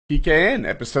PKN,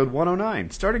 episode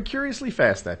 109. Started curiously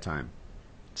fast that time.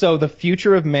 So the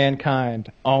future of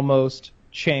mankind almost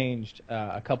changed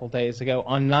a couple days ago.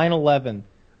 On 9/11,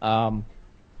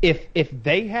 if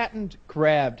they hadn't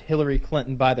grabbed Hillary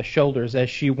Clinton by the shoulders as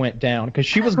she went down, because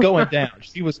she was going down.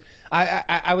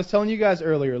 I was telling you guys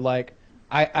earlier, like,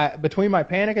 I between my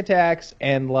panic attacks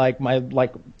and my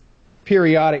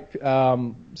periodic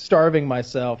starving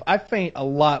myself, I faint a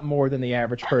lot more than the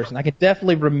average person. I can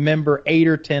definitely remember 8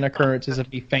 or 10 occurrences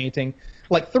of me fainting,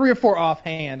 like 3 or 4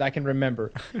 offhand I can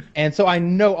remember, and so I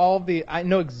know I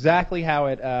know exactly how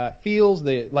it feels,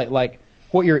 like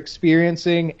what you're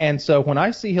experiencing. And so when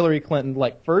I see Hillary Clinton,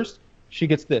 like, first she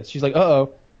gets this, she's like,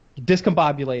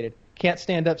 discombobulated, can't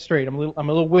stand up straight, I'm a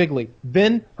little wiggly.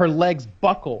 Then her legs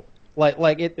buckle,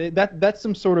 that's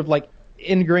some sort of like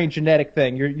ingrained genetic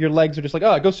thing. Your legs are just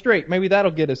like, go straight. Maybe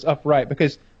that'll get us upright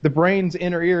because the brain's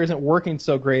inner ear isn't working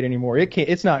so great anymore.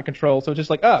 It's not in control. So it's just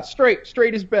like,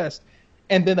 straight is best.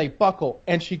 And then they buckle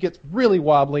and she gets really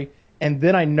wobbly. And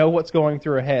then I know what's going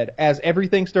through her head as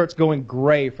everything starts going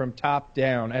gray from top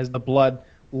down, as the blood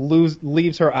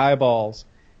leaves her eyeballs.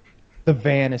 The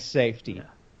van is safety. Yeah.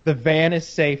 The van is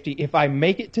safety. If I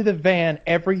make it to the van,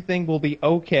 everything will be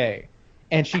okay.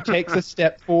 And she takes a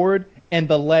step forward, and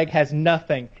the leg has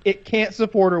nothing. It can't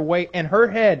support her weight, and her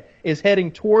head is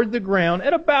heading toward the ground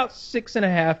at about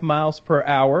 6.5 miles per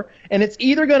hour, and it's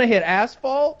either going to hit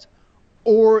asphalt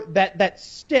or that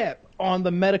step on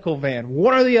the medical van,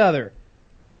 one or the other.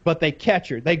 But they catch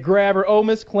her. They grab her. Oh,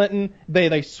 Miss Clinton.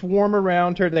 They swarm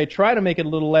around her. They try to make it a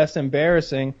little less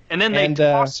embarrassing. And then they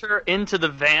toss her into the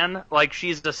van like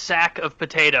she's a sack of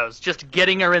potatoes, just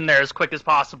getting her in there as quick as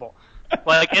possible.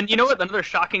 And you know what another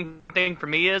shocking thing for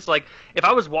me is? Like, if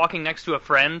I was walking next to a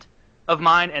friend of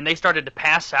mine and they started to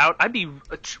pass out, I'd be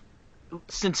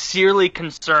sincerely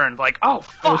concerned. Like, oh,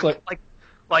 fuck.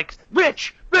 Like,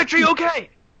 Rich, are you okay?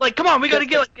 Like, come on, we gotta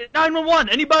get 911.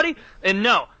 Anybody? And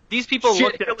no, these people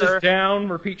looked at her. Shit Hill is down.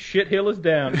 Repeat, Shit Hill is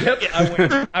down. Yep,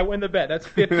 yeah. I win the bet. That's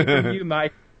 50 from you,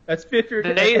 Mike. That's 50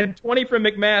 and 20 from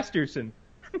McMasterson.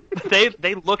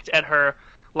 They looked at her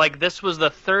like this was the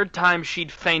third time she'd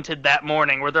fainted that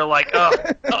morning, where they're like,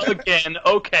 again,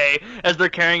 okay, as they're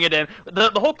carrying it in.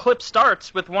 The whole clip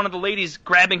starts with one of the ladies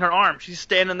grabbing her arm. She's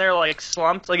standing there, like,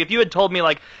 slumped. Like, if you had told me,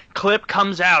 like, clip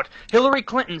comes out, Hillary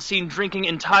Clinton seen drinking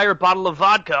entire bottle of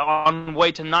vodka on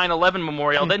way to 9/11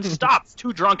 memorial, then stops,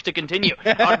 too drunk to continue.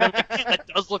 I would have been like, yeah, that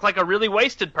does look like a really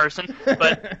wasted person,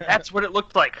 but that's what it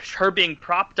looked like. Her being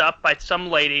propped up by some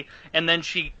lady, and then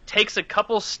she takes a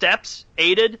couple steps,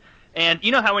 aided. And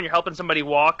you know how when you're helping somebody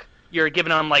walk, you're giving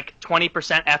them like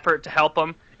 20% effort to help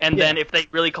them, and then if they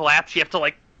really collapse, you have to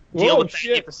like deal with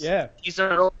that. Yeah.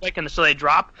 Real quick, and so they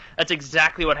drop. That's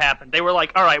exactly what happened. They were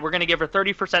like, all right, we're going to give her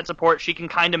 30% support. She can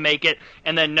kind of make it,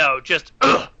 and then just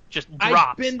drops.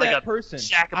 I've been that person.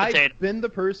 Sack of potatoes. I've been the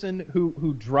person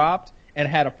who dropped and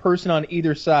had a person on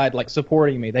either side like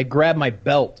supporting me. They grabbed my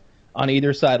belt on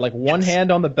either side, like one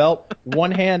hand on the belt,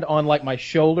 one hand on like my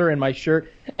shoulder and my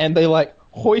shirt, and they like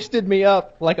hoisted me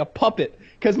up like a puppet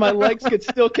because my legs could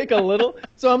still kick a little,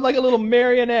 so I'm like a little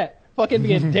marionette fucking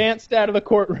being danced out of the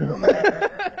courtroom.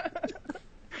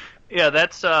 Yeah,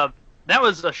 that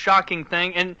was a shocking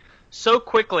thing, and so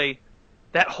quickly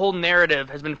that whole narrative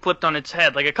has been flipped on its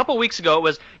head. Like a couple weeks ago it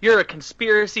was, you're a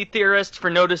conspiracy theorist for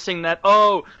noticing that,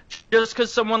 just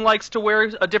because someone likes to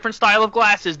wear a different style of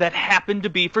glasses, that happened to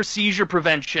be for seizure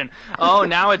prevention. Oh,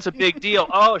 now it's a big deal.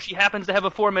 Oh, she happens to have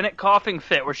a 4-minute coughing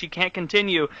fit where she can't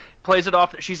continue, plays it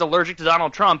off that she's allergic to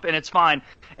Donald Trump, and it's fine.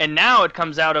 And now it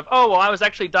comes out of, I was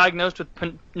actually diagnosed with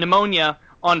pneumonia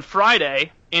on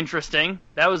Friday. Interesting.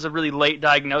 That was a really late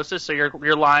diagnosis, so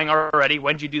you're lying already.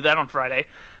 When'd you do that on Friday?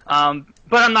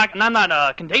 But I'm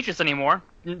not contagious anymore.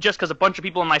 Just because a bunch of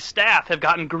people on my staff have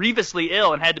gotten grievously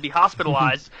ill and had to be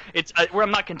hospitalized, it's where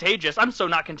I'm not contagious. I'm so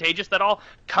not contagious that I'll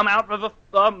come out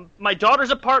of my daughter's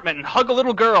apartment and hug a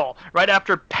little girl right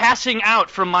after passing out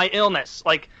from my illness.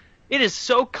 Like, it is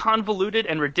so convoluted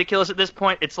and ridiculous at this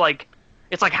point. It's like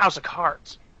House of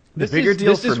Cards. This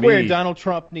is where Donald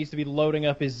Trump needs to be loading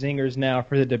up his zingers now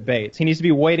for the debates. He needs to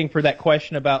be waiting for that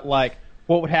question about, like,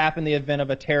 what would happen in the event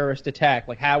of a terrorist attack?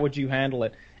 Like, how would you handle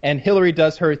it? And Hillary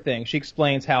does her thing. She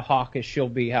explains how hawkish she'll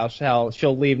be, how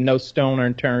she'll leave no stone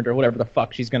unturned, or whatever the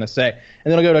fuck she's going to say. And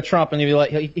then he'll go to Trump, and he'll be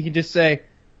like, he can just say,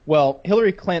 well,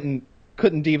 Hillary Clinton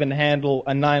couldn't even handle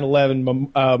a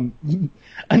 9/11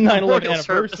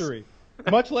 anniversary,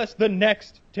 much less the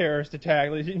next terrorist attack.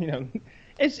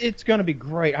 It's going to be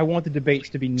great. I want the debates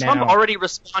to be now. Trump already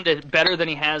responded better than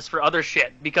he has for other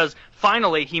shit because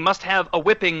finally he must have a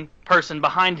whipping person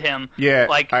behind him. Yeah,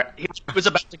 like he was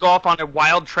about to go off on a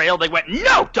wild trail. They went,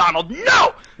 "No, Donald,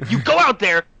 no! You go out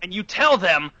there and you tell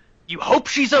them you hope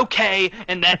she's okay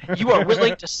and that you are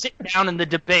willing to sit down in the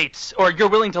debates, or you're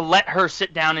willing to let her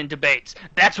sit down in debates.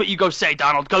 That's what you go say,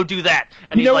 Donald. Go do that."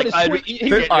 And You know he's what like, his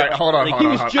tweet- All right, hold on. he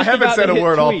was I just haven't about said to a hit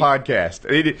word all tweet.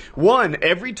 podcast. One,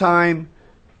 every time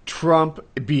Trump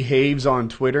behaves on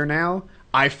Twitter now,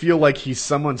 I feel like he's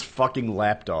someone's fucking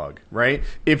lapdog, right?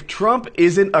 If Trump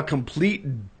isn't a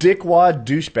complete dickwad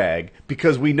douchebag,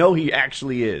 because we know he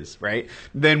actually is, right?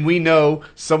 Then we know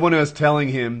someone is telling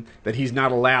him that he's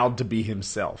not allowed to be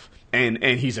himself. And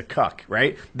he's a cuck,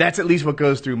 right? That's at least what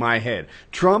goes through my head.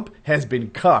 Trump has been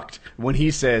cucked when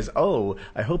he says, "Oh,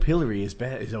 I hope Hillary is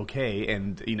okay,"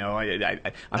 and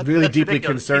I'm really that's deeply ridiculous.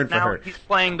 concerned for Now her. He's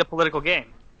playing the political game.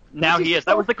 Now What's he he is.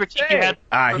 That was the critique you had.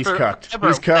 He's for- cucked. forever.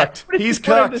 He's cucked. What is He's he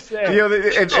trying to cucked.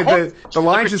 say? The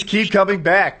lines just keep coming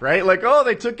back, right? Like, oh,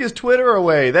 they took his Twitter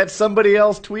away. That's somebody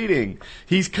else tweeting.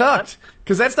 He's cucked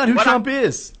because that's not who Trump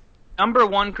is. Number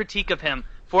one critique of him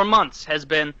for months has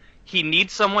been he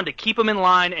needs someone to keep him in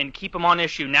line and keep him on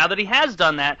issue. Now that he has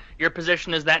done that, your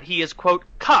position is that he is, quote,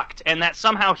 cucked, and that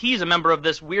somehow he's a member of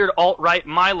this weird alt-right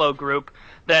Milo group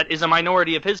that is a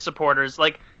minority of his supporters.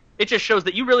 Like, it just shows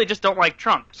that you really just don't like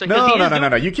Trump. So, No.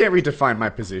 You can't redefine my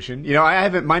position. I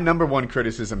haven't. My number one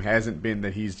criticism hasn't been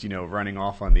that he's, running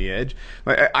off on the edge.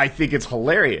 I think it's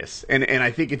hilarious, and I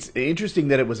think it's interesting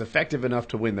that it was effective enough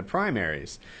to win the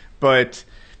primaries. But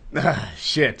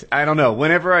shit, I don't know.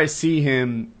 Whenever I see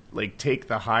him take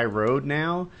the high road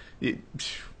now,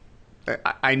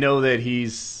 I know that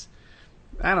he's.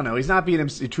 I don't know. He's not being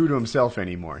true to himself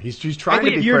anymore. He's trying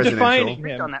to be you're presidential. defining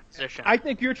him. on that position. I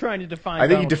think you're trying to define. I think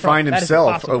he Donald defined Trump. That is himself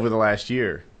impossible. over the last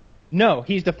year. No,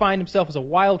 he's defined himself as a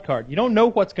wild card. You don't know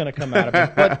what's going to come out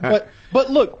of him. But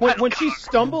look, when she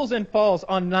stumbles and falls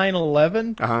on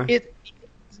 9/11,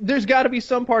 there's got to be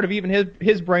some part of even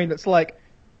his brain that's like,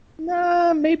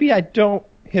 nah, maybe I don't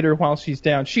hit her while she's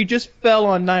down. She just fell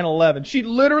on 9/11. She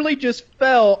literally just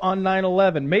fell on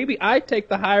 9/11. Maybe I take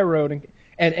the high road and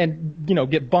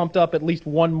get bumped up at least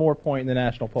one more point in the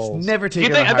national polls. Never Do you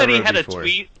taken think, a I high bet he road had before. a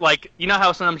tweet,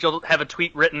 how sometimes you'll have a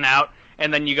tweet written out,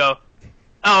 and then you go,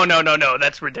 "Oh, no,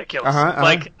 that's ridiculous."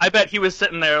 I bet he was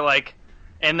sitting there,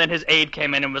 and then his aide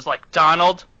came in and was like,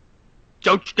 "Donald,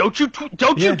 don't you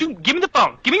give me the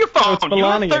phone. Give me your phone. it's You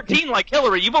have Melania. 13 like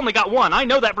Hillary. You've only got one. I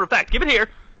know that for a fact. Give it here."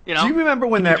 Do you remember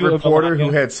when that do a reporter Melania?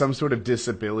 who had some sort of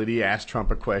disability asked Trump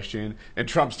a question, and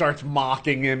Trump starts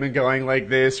mocking him and going like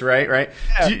this, right?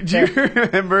 Do you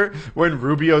remember when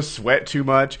Rubio sweat too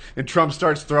much, and Trump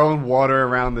starts throwing water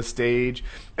around the stage,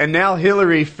 and now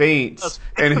Hillary faints,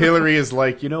 and Hillary is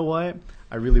like, you know what?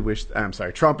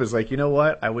 Trump is like, you know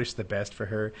what? I wish the best for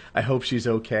her. I hope she's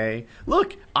okay.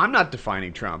 Look, I'm not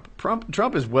defining Trump.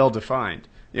 Trump is well defined.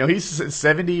 He's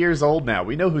 70 years old now.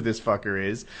 We know who this fucker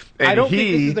is. And I don't think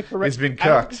he this is the correct. has been I don't think this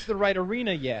cucked. is the right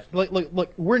arena yet. Look,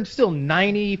 we're still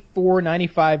 94,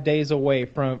 95 days away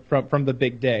from the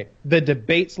big day. The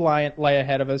debates lie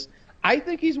ahead of us. I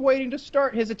think he's waiting to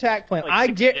start his attack plan. Like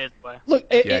 60 days away. Look,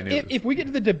 Yeah, I knew it. if we get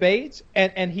to the debates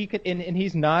and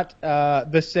he's not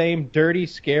the same dirty,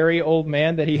 scary old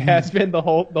man that he has been the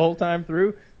whole time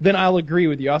through, then I'll agree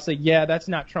with you. I'll say, yeah, that's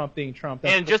not Trump being Trump.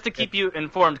 That's And just to keep you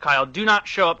informed, Kyle, do not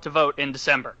show up to vote in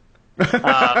December.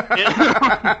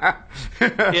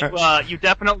 You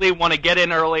definitely want to get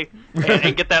in early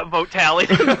and get that vote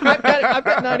tallied. I've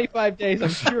got 95 days. I'm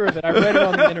sure of it. I read it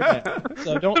on the internet.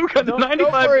 So don't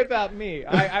 95 worry about me.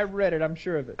 I read it. I'm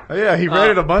sure of it. Oh, yeah, he read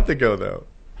it a month ago, though.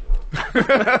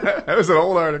 That was an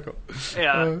old article.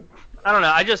 Yeah, I don't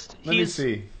know. Let me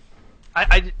see.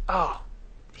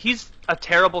 He's a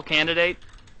terrible candidate,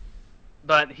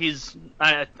 but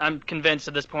I'm convinced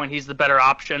at this point he's the better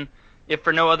option. If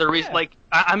for no other reason,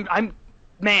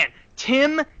 man,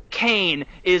 Tim Kaine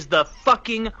is the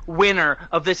fucking winner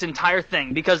of this entire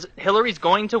thing because Hillary's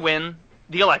going to win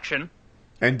the election,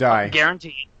 And die.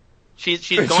 guaranteed. She's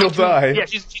She'll going to die. Yeah,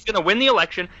 she's going to win the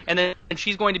election, and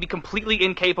she's going to be completely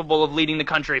incapable of leading the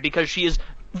country because she is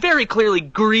very clearly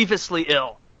grievously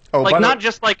ill. Oh, by the Not way-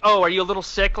 just are you a little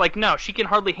sick? No, she can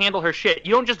hardly handle her shit.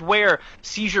 You don't just wear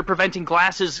seizure-preventing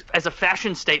glasses as a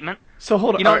fashion statement. So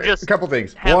hold on. You don't All right, just a couple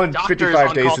things. have One, doctors 55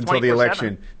 on days call until the 24/7.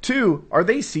 election. Two, are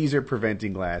they Caesar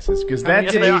preventing glasses? Because that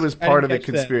yes, to they me are. was I part of the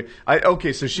didn't catch that. conspiracy.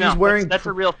 Okay, so she's No, wearing that's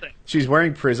a real thing. she's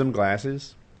wearing prism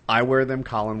glasses. I wear them,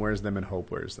 Colin wears them, and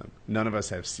Hope wears them. None of us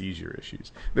have seizure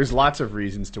issues. There's lots of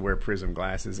reasons to wear prism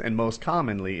glasses, and most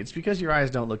commonly, it's because your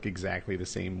eyes don't look exactly the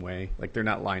same way. Like, they're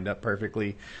not lined up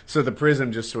perfectly. So the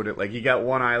prism just sort of, like, you got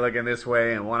one eye looking this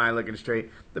way and one eye looking straight.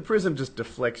 The prism just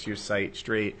deflects your sight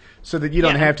straight so that you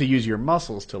don't have to use your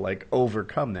muscles to, like,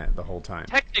 overcome that the whole time.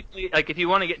 Technically, like, if you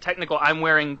want to get technical, I'm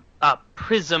wearing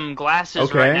prism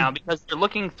glasses right now because they're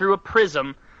looking through a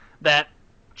prism that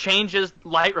changes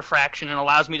light refraction and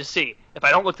allows me to see. If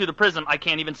I don't look through the prism, I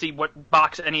can't even see what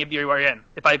box any of you are in.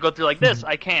 If I go through like this,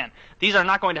 I can. These are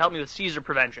not going to help me with seizure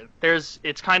prevention.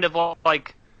 It's kind of all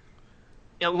like,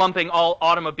 you know, lumping all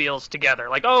automobiles together.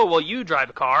 Like, oh, well, you drive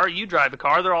a car,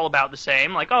 they're all about the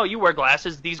same. Like, oh, you wear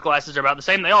glasses, these glasses are about the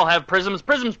same. They all have prisms,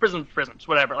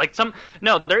 whatever. Like,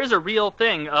 no, there is a real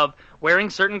thing of wearing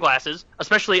certain glasses,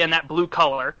 especially in that blue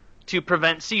color, to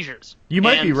prevent seizures. You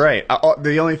might be right.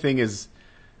 The only thing is,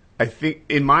 I think,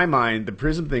 in my mind, the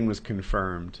prism thing was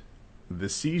confirmed. The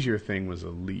seizure thing was a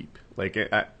leap. Like,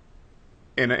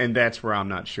 and that's where I'm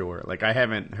not sure. Like, I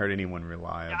haven't heard anyone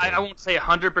reliable. I won't say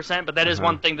 100%, but that is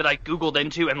one thing that I Googled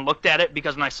into and looked at it,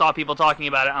 because when I saw people talking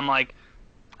about it, I'm like,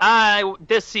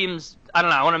 this seems, I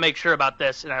don't know, I want to make sure about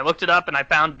this. And I looked it up, and I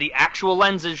found the actual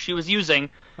lenses she was using,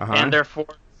 and they're for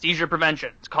seizure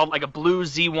prevention. It's called, like, a blue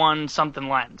Z1 something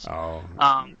lens. Oh.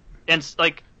 And,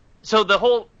 like, so the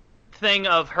whole thing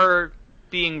of her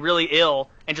being really ill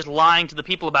and just lying to the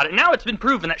people about it. Now it's been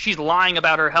proven that she's lying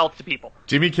about her health to people.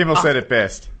 Jimmy Kimmel said it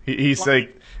best. He's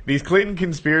like, these Clinton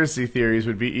conspiracy theories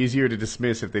would be easier to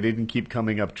dismiss if they didn't keep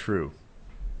coming up true.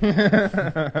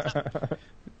 Yeah,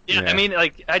 I mean,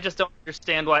 like, I just don't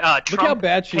understand why. Trump Look how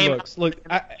bad she looks. Look,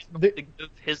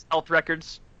 his health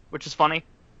records, which is funny.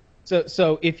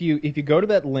 So if you go to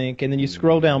that link and then you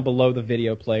scroll down below the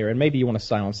video player, and maybe you want to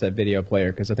silence that video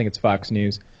player because I think it's Fox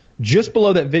News. Just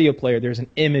below that video player, there's an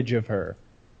image of her.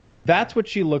 That's what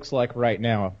she looks like right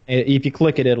now. If you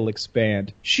click it, it'll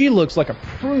expand. She looks like a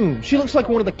prune. She looks like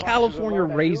one of the California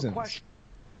raisins.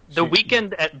 The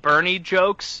Weekend at Bernie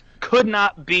jokes could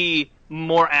not be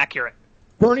more accurate.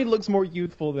 Bernie looks more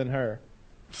youthful than her.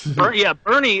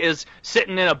 Bernie is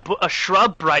sitting in a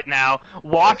shrub right now,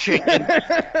 watching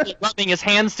and rubbing his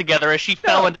hands together as she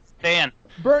fell into the van.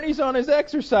 Bernie's on his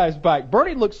exercise bike.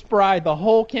 Bernie looked spry the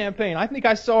whole campaign. I think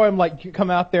I saw him like come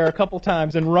out there a couple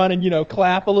times and run and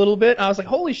clap a little bit. And I was like,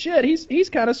 holy shit, he's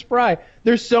kind of spry.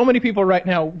 There's so many people right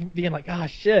now being like,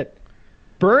 shit,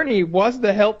 Bernie was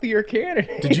the healthier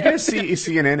candidate. Did you guys see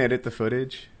CNN edit the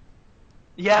footage?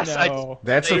 Yes, no.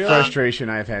 That's a frustration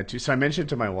I've had too. So I mentioned it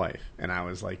to my wife, and I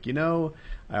was like, I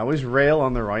always rail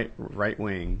on the right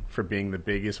wing for being the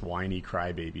biggest whiny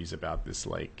crybabies about this,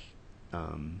 like,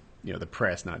 the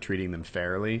press not treating them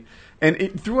fairly.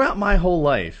 And throughout my whole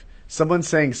life, someone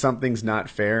saying something's not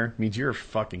fair means you're a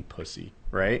fucking pussy,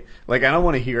 right? Like, I don't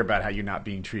want to hear about how you're not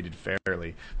being treated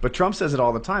fairly. But Trump says it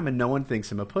all the time, and no one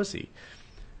thinks him a pussy.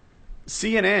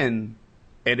 CNN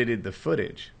edited the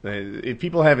footage. If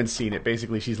people haven't seen it,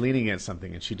 basically she's leaning against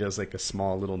something and she does like a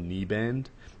small little knee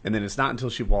bend, and then it's not until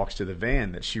she walks to the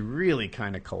van that she really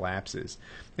kind of collapses.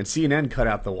 And CNN cut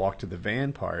out the walk to the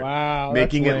van part,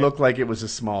 making it look like it was a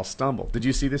small stumble. Did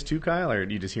you see this too, Kyle, or are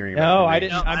you just hearing about it? No, I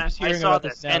didn't. I'm just hearing about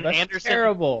this now. And That's Anderson,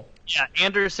 terrible. Yeah,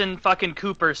 Anderson fucking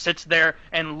Cooper sits there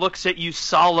and looks at you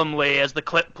solemnly as the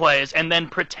clip plays, and then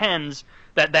pretends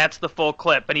that that's the full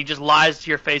clip, and he just lies to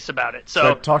your face about it.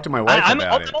 So talk to my wife about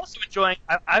it. I'm also enjoying.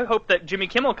 I hope that Jimmy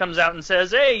Kimmel comes out and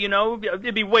says, "Hey,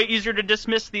 it'd be way easier to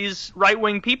dismiss these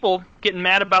right-wing people getting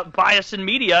mad about bias in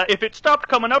media if it stopped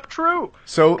coming up true."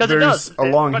 So there's a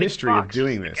long history of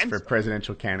doing this for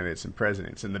presidential candidates and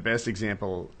presidents, and the best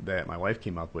example that my wife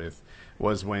came up with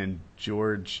was when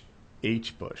George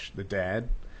H. Bush, the dad,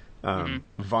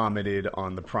 vomited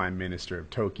on the prime minister of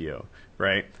Tokyo,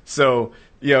 right? So,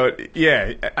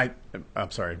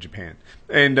 I'm sorry, Japan.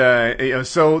 And,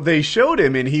 so they showed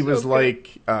him and he was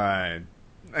like, I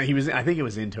think it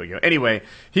was in Tokyo. Anyway,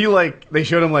 they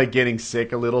showed him like getting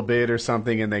sick a little bit or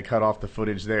something, and they cut off the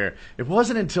footage there. It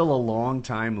wasn't until a long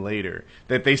time later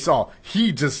that they saw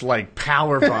he just like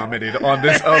power vomited on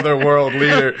this other world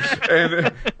leader,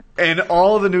 and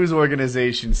all the news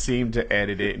organizations seemed to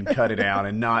edit it and cut it out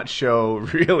and not show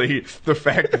really the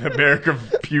fact that America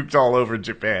puked all over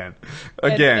Japan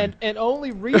again. And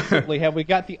only recently have we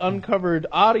got the uncovered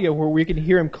audio where we can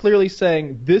hear him clearly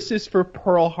saying, "This is for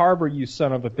Pearl Harbor, you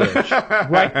son of a bitch."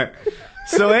 Right?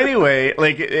 So anyway,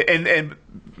 and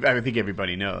I think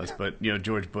everybody knows, but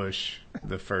George Bush,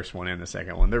 the first one and the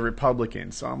second one, they're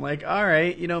Republicans. So I'm like, all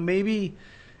right, maybe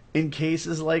in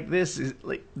cases like this,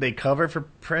 they cover for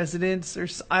presidents, or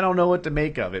I don't know what to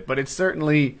make of it, but it's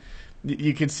certainly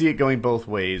You can see it going both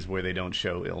ways, where they don't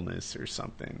show illness or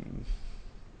something.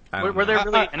 Were there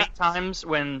really any times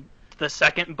when the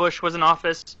second Bush was in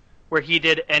office where he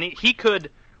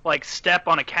could like step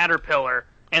on a caterpillar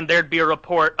and there'd be a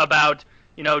report about,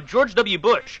 George W.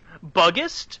 Bush,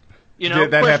 buggist?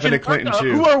 That happened to Clinton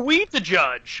too. Who are we to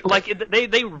judge? Like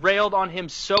they railed on him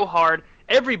so hard.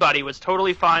 Everybody was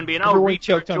totally fine being,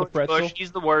 choked on George the pretzel. Bush,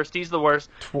 he's the worst,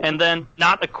 and then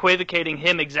not equivocating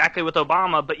him exactly with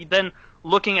Obama, but then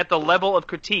looking at the level of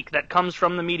critique that comes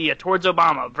from the media towards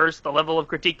Obama versus the level of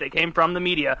critique that came from the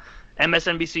media,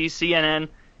 MSNBC, CNN,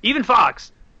 even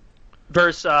Fox,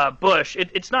 versus Bush,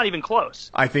 it's not even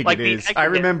close. I think it is. I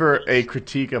remember a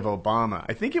critique of Obama.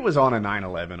 I think it was on a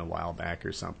 9/11 a while back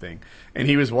or something. And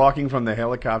he was walking from the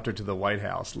helicopter to the White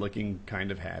House looking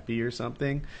kind of happy or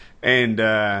something. And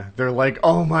they're like,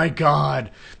 oh my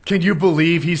God, can you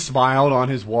believe he smiled on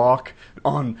his walk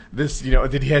on this,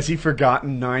 has he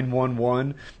forgotten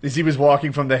 9/11? As he was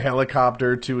walking from the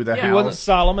helicopter to the house. He wasn't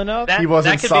solemn enough? He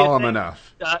wasn't solemn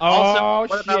enough.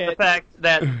 Also, what about the fact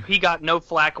that he got no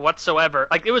flack whatsoever?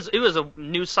 Like, it was a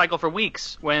news cycle for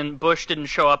weeks when Bush didn't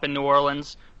show up in New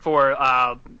Orleans for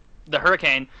the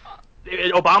hurricane.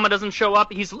 Obama doesn't show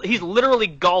up. He's literally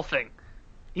golfing.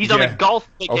 He's on a golf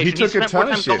vacation. Oh, he took a ton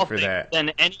of shit for that. Than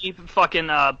any fucking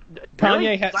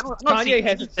Kanye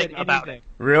hasn't said anything.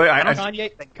 Really?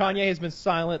 Kanye has been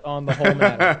silent on the whole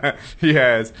matter. He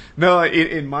has. No,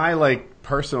 in my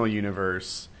personal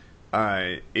universe,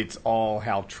 it's all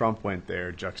how Trump went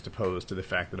there juxtaposed to the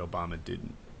fact that Obama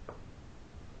didn't.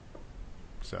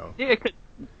 So yeah, it could.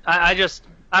 I don't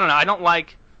know. I don't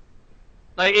like.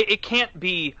 It can't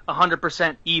be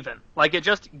 100% even. It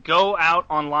just go out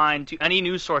online to any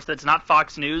news source that's not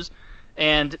Fox News,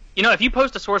 and if you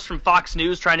post a source from Fox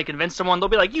News trying to convince someone, they'll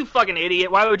be like, "You fucking idiot!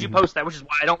 Why would you post that?" Which is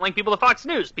why I don't link people to Fox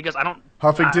News, because I don't.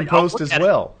 Huffington Post as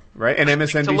well, right? And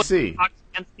MSNBC.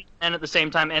 And at the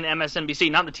same time, and MSNBC,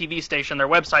 not the TV station, their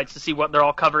websites to see what they're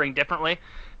all covering differently,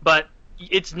 but.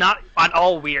 It's not at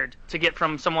all weird to get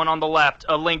from someone on the left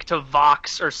a link to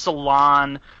Vox or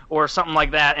Salon or something like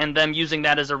that, and them using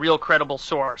that as a real credible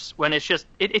source. When it's just,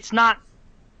 it's not.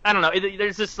 I don't know.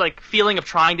 There's this feeling of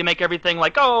trying to make everything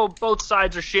both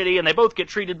sides are shitty and they both get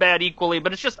treated bad equally,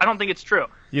 but it's just I don't think it's true.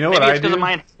 You know Maybe what I it's because do? of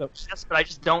my obsessed, but I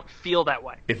just don't feel that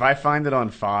way. If I find it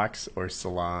on Fox or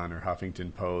Salon or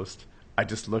Huffington Post, I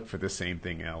just look for the same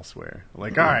thing elsewhere. All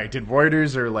right, did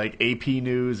Reuters or AP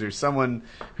News or someone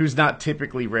who's not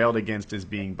typically railed against as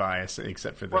being biased,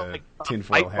 except for the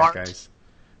tinfoil hat guys?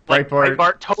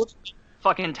 Breitbart totally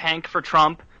fucking tank for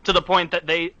Trump to the point that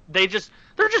they're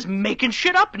just making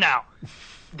shit up now.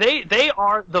 They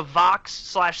are the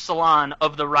Vox/Salon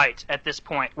of the right at this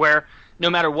point, where no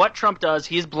matter what Trump does,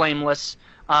 he's blameless.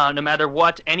 No matter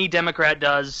what any Democrat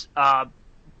does,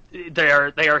 they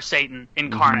are Satan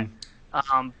incarnate.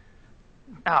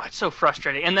 It's so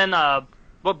frustrating. And then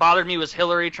what bothered me was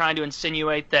Hillary trying to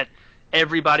insinuate that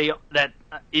everybody that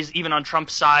is even on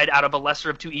Trump's side out of a lesser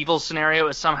of two evils scenario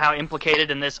is somehow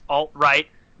implicated in this alt-right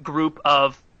group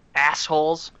of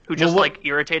assholes who just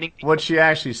irritating people. What she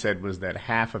actually said was that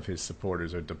half of his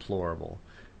supporters are deplorable.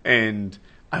 And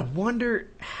I wonder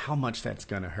how much that's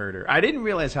going to hurt her. I didn't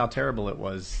realize how terrible it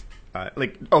was.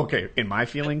 In my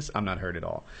feelings, I'm not hurt at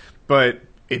all. But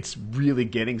it's really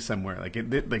getting somewhere.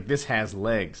 This has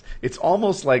legs. It's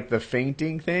almost like the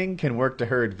fainting thing can work to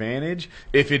her advantage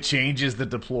if it changes the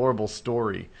deplorable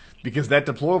story, because that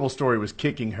deplorable story was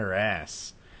kicking her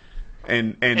ass.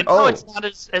 And it's not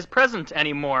as present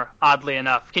anymore. Oddly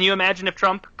enough, can you imagine if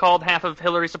Trump called half of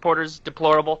Hillary supporters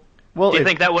deplorable? Well, do you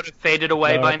think that would have faded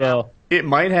away by now? It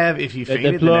might have if he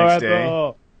fainted the next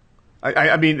day.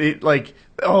 I mean,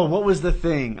 what was the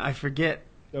thing? I forget.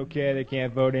 Okay, they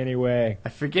can't vote anyway. I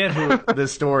forget the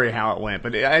story, how it went,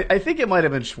 but I think it might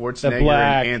have been Schwarzenegger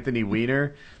and Anthony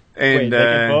Weiner. And wait, they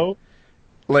can vote?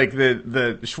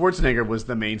 The Schwarzenegger was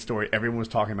the main story. Everyone was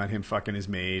talking about him fucking his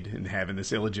maid and having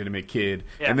this illegitimate kid.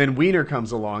 Yeah. And then Weiner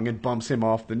comes along and bumps him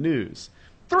off the news.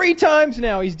 3 times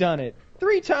now he's done it.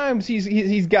 3 times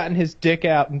he's gotten his dick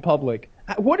out in public.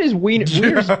 What is Weiner's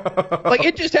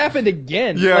it just happened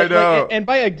again. Yeah, I know. And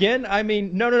by again, I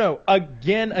mean no,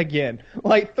 again.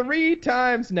 3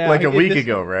 times now. A week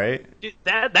ago, right? Dude,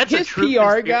 that's his a true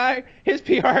PR guy. His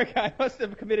PR guy must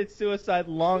have committed suicide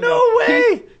long ago. No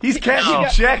way. He's cashing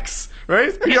checks, right?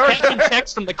 He's cashing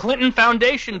checks from the Clinton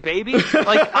Foundation, baby.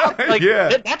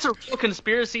 Yeah. That's a real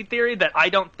conspiracy theory that I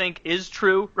don't think is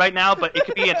true right now, but it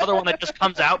could be another one that just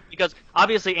comes out because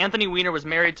obviously Anthony Weiner was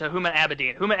married to Huma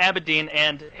Abedin. Huma Abedin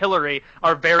and Hillary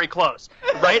are very close.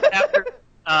 Right after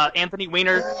Anthony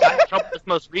Weiner got in trouble this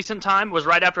most recent time was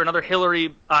right after another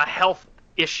Hillary health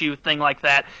issue thing like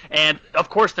that. And of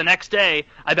course, the next day,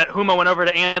 I bet Huma went over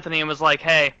to Anthony and was like,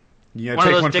 "Hey, Yeah, one of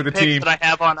take those one for dick the pics team. that I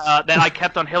have on that I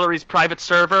kept on Hillary's private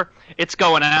server, it's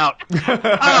going out."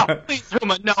 Oh, please,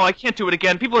 Huma, no, I can't do it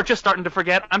again. People are just starting to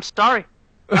forget. I'm sorry.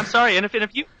 And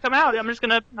if you come out,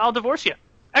 I'll divorce you.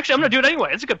 Actually, I'm gonna do it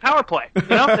anyway. It's a good power play. You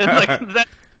know, and like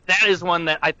that is one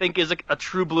that I think is a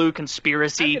true blue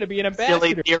conspiracy, I'm gonna be an silly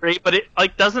ambassador. theory. But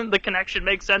it doesn't the connection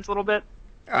make sense a little bit?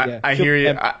 I hear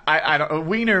you. I don't.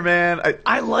 Wiener, man.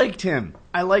 I liked him.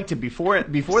 Before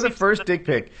the first dick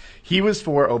pic. He was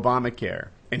for Obamacare,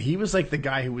 and he was like the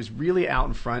guy who was really out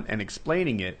in front and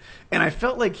explaining it. And I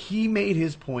felt like he made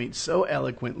his point so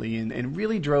eloquently and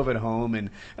really drove it home.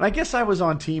 And I guess I was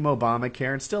on Team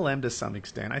Obamacare and still am to some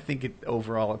extent. I think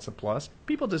overall it's a plus.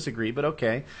 People disagree, but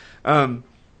okay.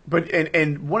 But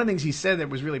one of the things he said that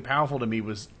was really powerful to me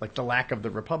was like the lack of the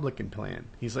Republican plan.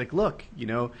 He's like, look,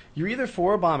 you're either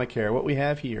for Obamacare, what we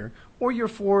have here, or you're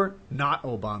for not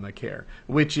Obamacare,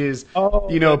 which is,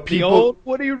 the people. old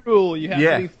Woody rule. You have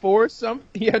Yeah. to be for something.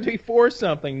 You have to be for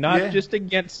something, not Yeah. just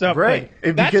against something. Right.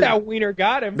 That's Because- how Wiener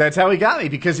got him. That's how he got me,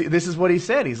 because this is what he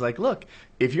said. He's like, look,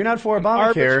 if you're not for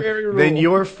arbitrary Obamacare, rule. then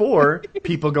you're for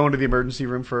people going to the emergency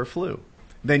room for a flu.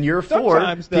 Then you're for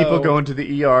Sometimes, people though- going to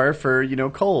the ER for,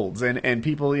 colds and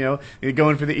people,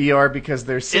 going for the ER because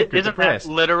they're sick or Isn't depressed.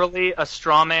 that literally a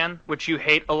straw man, which you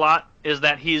hate a lot? Is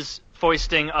that he's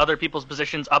foisting other people's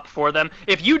positions up for them?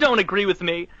 If you don't agree with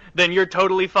me, then you're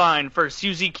totally fine for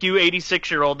Susie Q,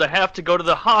 86-year-old, to have to go to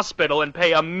the hospital and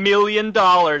pay $1 million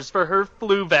for her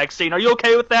flu vaccine. Are you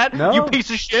okay with that? No. You piece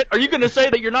of shit. Are you going to say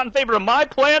that you're not in favor of my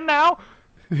plan now?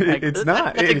 Like, It's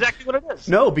not. That's exactly what it is.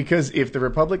 No, because if the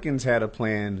Republicans had a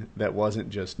plan that wasn't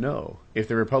just no, if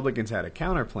the Republicans had a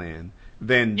counter plan,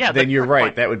 then you're right.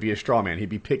 point. That would be a straw man. He'd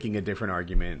be picking a different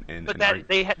argument But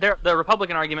the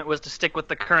Republican argument was to stick with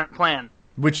the current plan.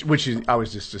 which is I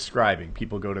was just describing.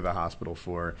 People go to the hospital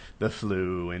for the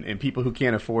flu, and people who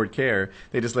can't afford care,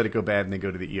 they just let it go bad and they go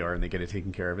to the ER and they get it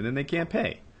taken care of, and then they can't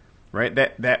pay. Right?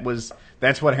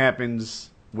 That's what happens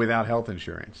without health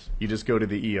insurance. You just go to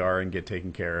the ER and get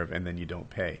taken care of, and then you don't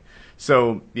pay.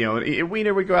 So,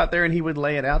 Wiener would go out there and he would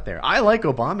lay it out there. I like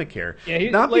Obamacare. Yeah,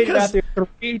 he's not laid because it out there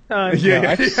 3 times. yeah, now.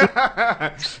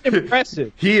 I've seen- yeah.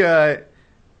 impressive.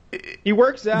 He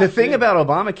works out. the thing too. about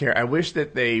Obamacare, I wish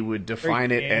that they would define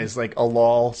Great it game. as like a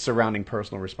law surrounding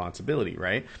personal responsibility,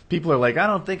 right? People are like, I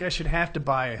don't think I should have to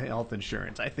buy health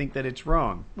insurance. I think that it's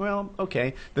wrong. Well,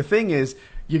 okay. The thing is,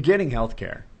 you're getting health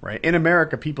care, right? In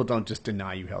America, people don't just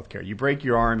deny you health care. You break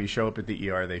your arm, you show up at the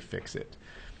ER, they fix it.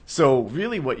 So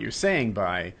really what you're saying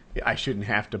by I shouldn't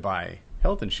have to buy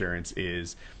health insurance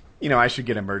is, I should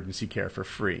get emergency care for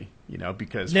free,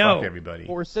 because fuck everybody.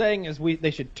 What we're saying is they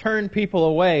should turn people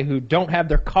away who don't have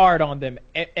their card on them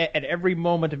at every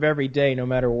moment of every day, no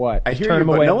matter what. I Just hear turn you, them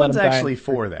but away no and let one's them die. actually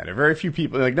for that. Very few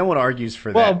people, no one argues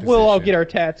for Well, that. we'll all position. get our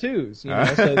tattoos, and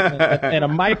a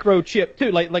microchip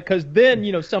too, like because then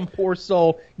some poor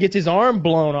soul gets his arm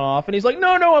blown off, and he's like,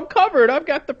 no, I'm covered. I've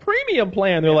got the premium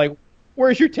plan. They're like,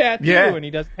 where's your tattoo? Yeah. And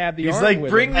he doesn't have the He's arm. like, with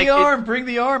bring him.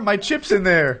 the arm, my chip's in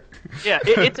there. Yeah,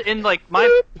 it's in like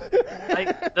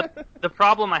the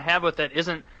problem I have with it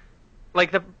isn't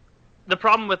like the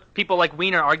problem with people like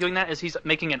Wiener arguing that is he's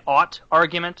making an ought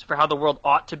argument for how the world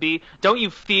ought to be. Don't you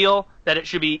feel that it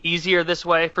should be easier this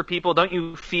way for people? Don't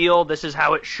you feel this is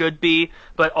how it should be?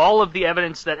 But all of the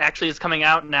evidence that actually is coming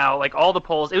out now, like all the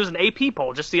polls, it was an AP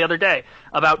poll just the other day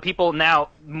about people now.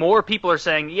 More people are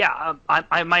saying, yeah,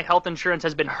 my health insurance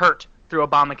has been hurt through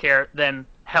Obamacare than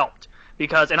helped.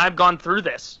 And I've gone through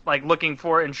this, like looking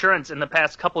for insurance in the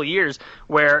past couple of years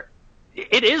where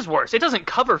it is worse. It doesn't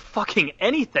cover fucking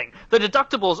anything. The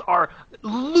deductibles are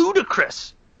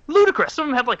ludicrous. Ludicrous. Some of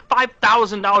them have like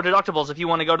 $5,000 deductibles if you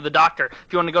want to go to the doctor,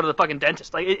 if you want to go to the fucking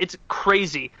dentist. Like it's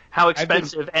crazy how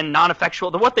expensive and non-effectual.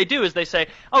 What they do is they say,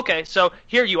 okay, so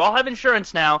here you all have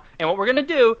insurance now, and what we're going to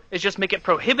do is just make it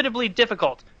prohibitively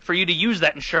difficult for you to use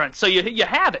that insurance. So you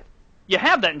have it. You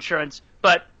have that insurance,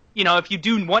 but if you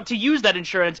do want to use that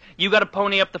insurance, you got to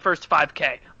pony up the first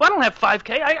 $5K. Well, I don't have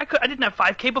 $5K. I didn't have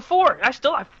 $5K before. I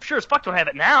sure as fuck don't have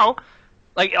it now.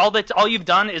 Like all you've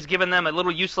done is given them a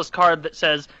little useless card that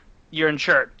says you're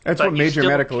insured. That's but what you major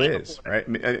still medical can't is, afford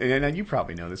it. right? And you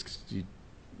probably know this because you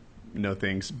know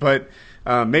things. But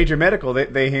major medical,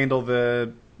 they handle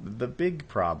the big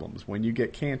problems when you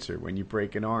get cancer, when you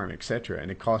break an arm, etc.,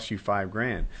 and it costs you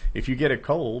 $5,000. If you get a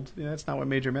cold, that's not what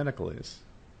major medical is.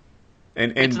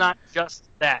 And it's not just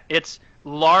that. It's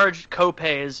large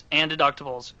copays and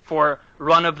deductibles for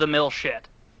run-of-the-mill shit.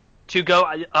 To go,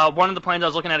 one of the plans I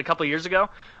was looking at a couple of years ago,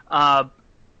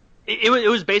 it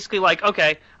was basically like,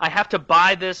 okay, I have to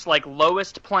buy this like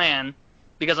lowest plan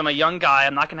because I'm a young guy.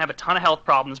 I'm not going to have a ton of health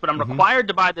problems, but I'm required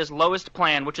to buy this lowest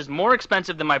plan, which is more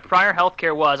expensive than my prior health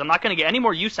care was. I'm not going to get any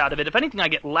more use out of it. If anything, I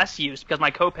get less use because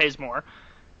my copay is more.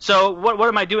 So what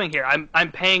am I doing here?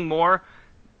 I'm paying more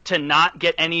to not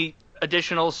get any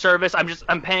additional service.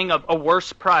 I'm paying a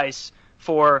worse price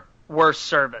for worse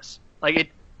service.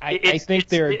 Like I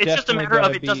think it's just a matter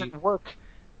of it doesn't work.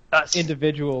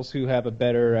 Individuals who have a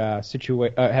better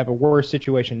have a worse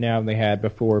situation now than they had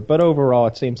before, but overall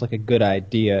it seems like a good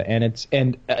idea.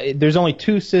 And there's only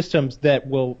two systems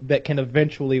that can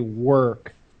eventually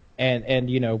work and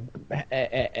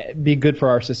be good for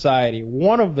our society.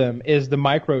 One of them is the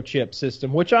microchip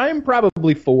system, which I am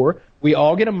probably for. We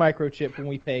all get a microchip when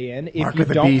we pay in. If you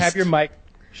don't have your mic.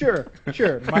 Sure.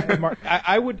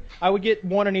 I would get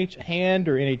one in each hand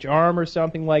or in each arm or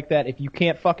something like that. If you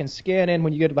can't fucking scan in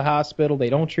when you go to the hospital, they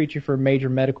don't treat you for major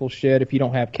medical shit. If you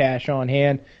don't have cash on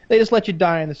hand, they just let you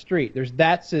die in the street. There's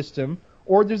that system,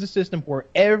 or there's a system where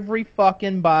every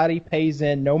fucking body pays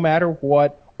in no matter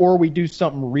what, or we do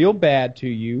something real bad to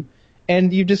you,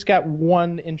 and you've just got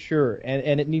one insurer,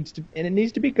 and it needs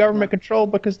to be government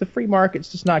controlled because the free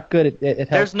market's just not good at helping.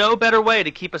 There's no better way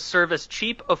to keep a service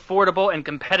cheap, affordable, and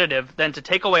competitive than to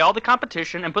take away all the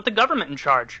competition and put the government in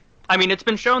charge. I mean, it's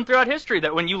been shown throughout history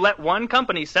that when you let one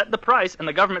company set the price and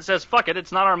the government says, "Fuck it,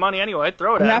 it's not our money anyway,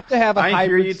 throw it." You have to have a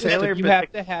hybrid you, system. Taylor,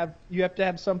 You have to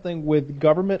have something with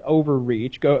government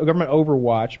overreach, government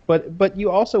overwatch, but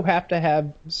you also have to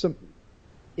have some.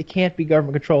 It can't be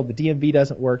government controlled. The DMV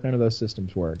doesn't work. None of those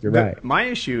systems work. You're right. My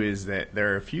issue is that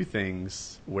there are a few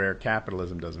things where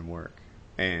capitalism doesn't work,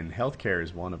 and healthcare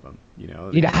is one of them. You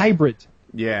need a hybrid.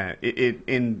 Yeah,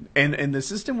 and the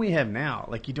system we have now,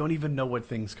 like, you don't even know what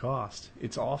things cost.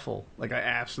 It's awful. Like, I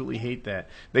absolutely hate that.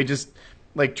 They just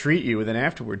treat you, and then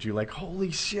afterwards you're like,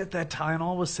 holy shit, that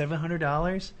Tylenol was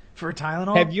 $700 for a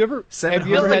Tylenol. Have you ever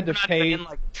had to pay in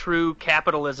true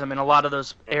capitalism in a lot of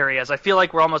those areas? I feel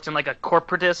like we're almost in a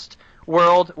corporatist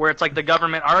world where it's like the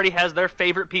government already has their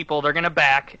favorite people they're going to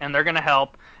back and they're going to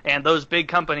help, and those big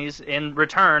companies in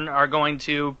return are going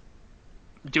to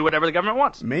do whatever the government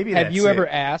wants. Maybe have you ever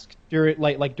asked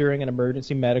during an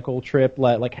emergency medical trip,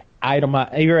 have you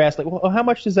ever asked well, how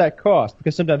much does that cost?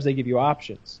 Because sometimes they give you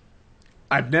options.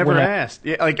 I've never asked.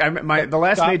 Yeah, the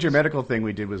last major medical thing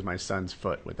we did was my son's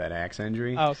foot with that axe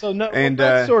injury. Oh, so no, and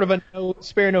that's sort of a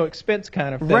spare no expense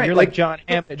kind of thing. Right, you're like John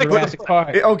Hamm at Jurassic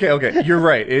Park. Okay, you're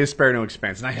right. It is spare no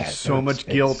expense, and I have so much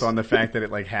guilt on the fact that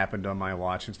it happened on my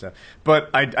watch and stuff. But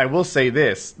I will say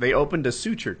this: they opened a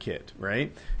suture kit,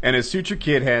 right? And a suture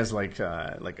kit has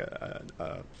a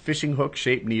fishing hook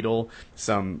shaped needle,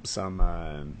 some.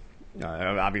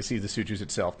 Obviously the sutures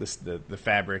itself, the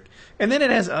fabric, and then it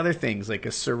has other things like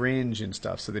a syringe and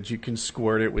stuff so that you can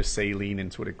squirt it with saline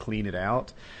and sort of clean it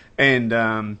out. And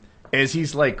as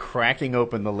he's cracking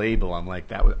open the label, I'm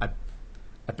like, I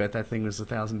bet that thing was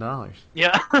 $1,000.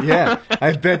 Yeah. Yeah,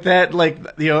 I bet that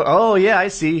oh yeah, I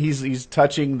see. He's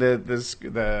touching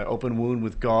the open wound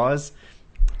with gauze.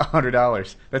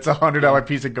 $100. That's $100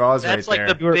 piece of gauze right there.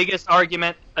 That's the biggest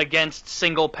argument against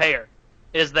single payer.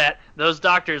 Is that those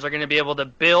doctors are going to be able to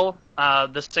bill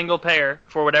the single payer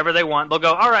for whatever they want. They'll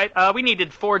go, all right, we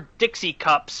needed 4 Dixie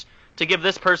cups to give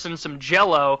this person some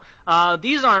Jell-O.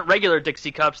 These aren't regular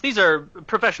Dixie cups. These are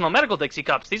professional medical Dixie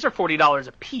cups. These are $40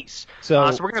 a piece. So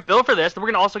we're going to bill for this. Then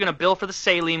we're also going to bill for the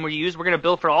saline we use. We're going to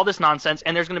bill for all this nonsense.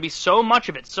 And there's going to be so much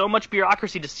of it, so much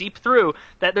bureaucracy to seep through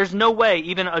that there's no way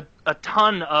even a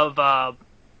ton of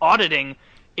auditing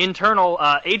internal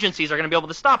agencies are going to be able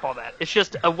to stop all that. It's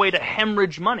just a way to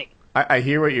hemorrhage money. I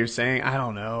hear what you're saying. I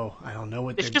don't know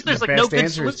what it's the, just there's the like best no good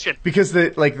answer solution. is. Because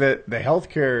the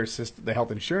healthcare system, the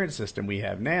health insurance system we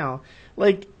have now,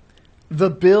 the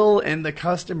bill and the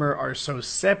customer are so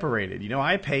separated.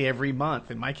 I pay every month.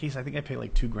 In my case, I think I pay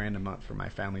 $2,000 a month for my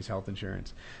family's health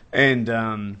insurance. And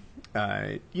when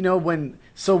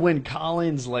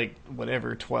Colin's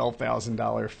whatever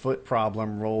 $12,000 foot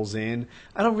problem rolls in,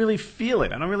 I don't really feel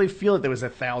it. I don't really feel that there was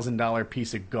 $1,000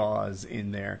 piece of gauze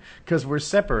in there because we're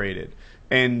separated.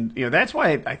 And that's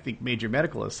why I think major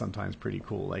medical is sometimes pretty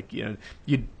cool.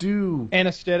 You do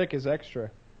anesthetic is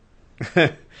extra.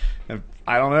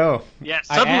 I don't know. Yeah,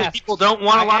 suddenly people don't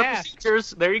want a lot of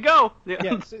procedures. There you go.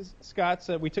 Yeah, Scott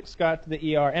said we took Scott to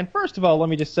the ER, and first of all, let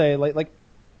me just say,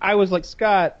 I was like,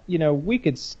 Scott, we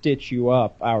could stitch you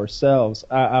up ourselves.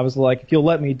 I was like, if you'll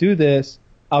let me do this,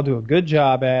 I'll do a good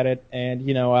job at it, and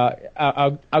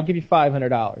I'll give you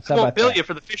 $500. I won't bill you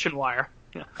for the fishing wire.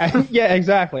 Yeah,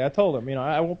 exactly. I told him,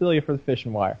 I won't bill you for the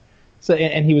fishing wire. So,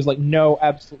 and he was like, no,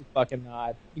 absolutely fucking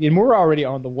not. And we're already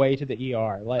on the way to the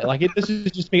ER. This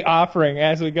is just me offering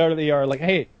as we go to the ER,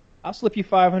 hey, I'll slip you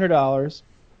 $500.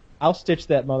 I'll stitch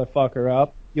that motherfucker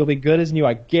up. You'll be good as new,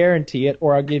 I guarantee it,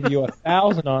 or I'll give you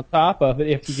 $1,000 on top of it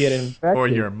if you get infected. Or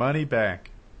your money back.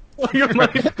 I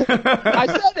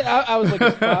said it. I was like,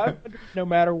 it's $500 no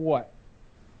matter what.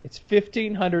 It's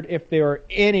 $1,500 if there are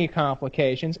any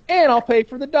complications, and I'll pay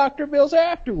for the doctor bills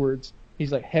afterwards.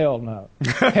 He's like, hell no.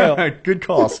 Hell. Good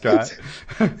call, Scott.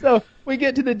 So we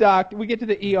get to the doctor, we get to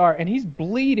the ER, and he's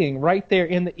bleeding right there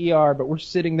in the ER, but we're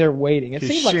sitting there waiting. It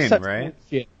His seems shin, like such right?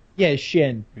 bullshit. Yeah, his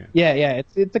shin. Yeah.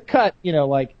 It's a cut,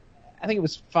 like I think it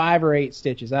was 5 or 8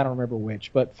 stitches. I don't remember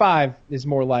which, but 5 is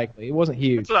more likely. It wasn't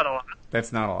huge. That's not a lot.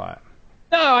 That's not a lot.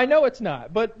 No, I know it's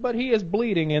not, but he is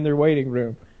bleeding in their waiting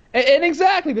room. And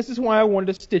exactly, this is why I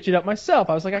wanted to stitch it up myself.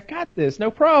 I was like, I got this,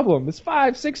 no problem. It's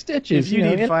 5, 6 stitches. If you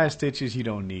need 5 stitches, you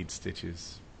don't need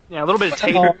stitches. Yeah, a little bit of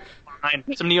tape, fine.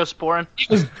 Some Neosporin. It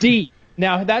was deep.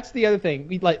 Now that's the other thing.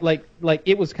 We like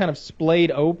it was kind of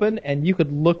splayed open, and you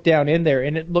could look down in there,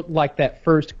 and it looked like that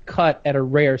first cut at a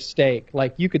rare steak.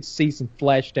 Like you could see some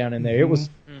flesh down in there. It was.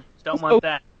 Don't want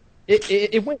that.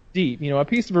 It went deep. A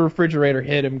piece of a refrigerator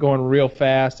hit him going real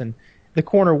fast, and the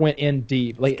corner went in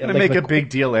deep. He's gonna make a big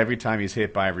deal every time he's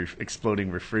hit by a exploding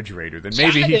refrigerator. Then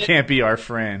maybe he can't be our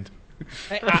friend.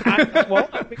 Well,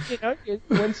 you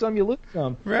win some, you lose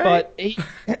some. Right.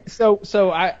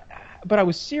 But I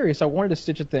was serious. I wanted to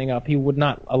stitch a thing up. He would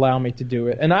not allow me to do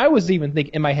it. And I was even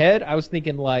thinking, in my head, I was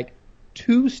thinking like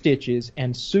 2 stitches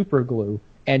and super glue,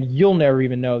 and you'll never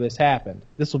even know this happened.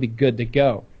 This will be good to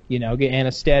go. Get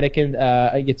anesthetic and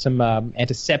get some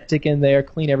antiseptic in there,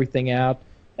 clean everything out,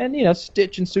 and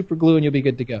stitch and super glue, and you'll be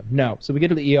good to go. No. So we get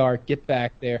to the ER, get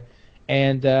back there,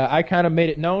 and I kind of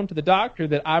made it known to the doctor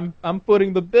that I'm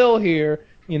footing the bill here.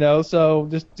 So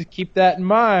just to keep that in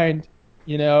mind.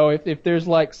 If there's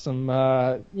like some,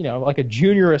 like a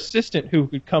junior assistant who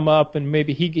could come up and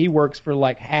maybe he works for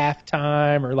like half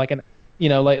time or like like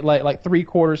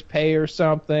 3/4 pay or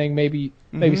something, maybe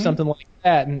something like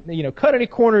that, and cut any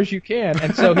corners you can.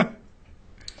 And so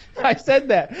I said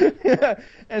that,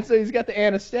 and so he's got the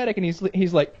anesthetic, and he's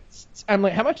like, I'm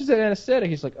like, how much is that anesthetic?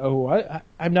 He's like, oh,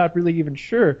 I'm not really even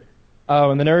sure.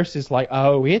 Oh, and the nurse is like,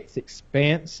 oh, it's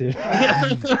expensive.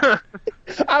 I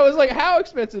was like, how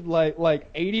expensive? Like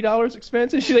 $80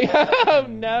 expensive? She's like, oh,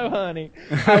 no, honey.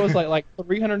 I was like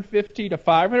 $350 to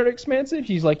 $500 expensive?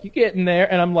 She's like, you get in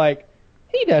there. And I'm like,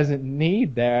 he doesn't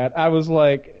need that. I was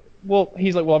like,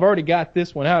 he's like, well, I've already got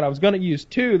this one out. I was going to use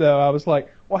 2, though. I was like,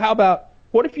 well,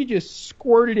 what if you just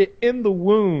squirted it in the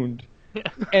wound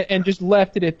and just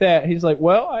left it at that? He's like,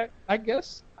 well, I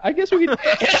guess we could.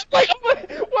 Like,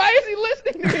 why is he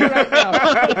listening to me right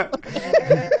now?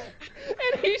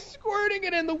 And he's squirting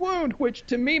it in the wound, which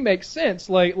to me makes sense.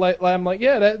 Like I'm like,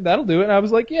 yeah, that'll do it. And I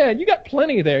was like, yeah, you got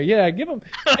plenty there. Yeah, give him.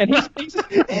 And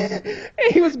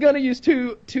he was gonna use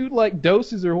two like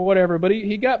doses or whatever, but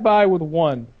he got by with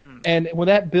 1. And when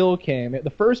that bill came,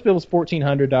 the first bill was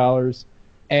 $1,400.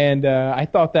 And I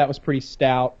thought that was pretty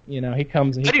stout. He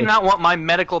comes. And I do not want my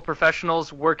medical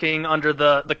professionals working under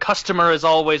the customer is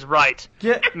always right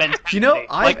mentality.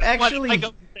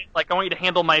 I want you to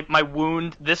handle my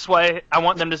wound this way. I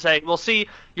want them to say, well, see,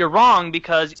 you're wrong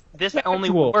because this only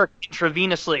will work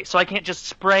intravenously, so I can't just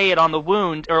spray it on the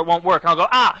wound or it won't work. And I'll go,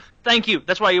 thank you.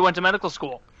 That's why you went to medical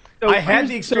school. So I had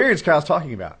the experience Kyle's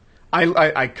talking about.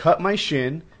 I cut my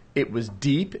shin. It was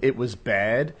deep. It was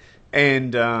bad.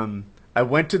 And I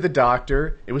went to the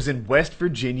doctor. It was in West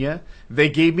Virginia. They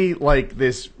gave me like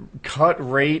this cut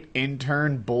rate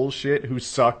intern bullshit who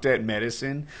sucked at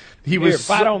medicine. He was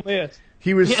so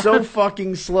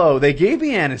fucking slow. They gave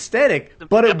me anesthetic,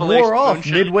 but it wore off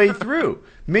midway through.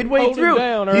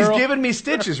 He's giving me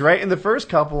stitches, right? In the first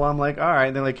couple, I'm like, all right.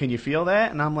 And they're like, can you feel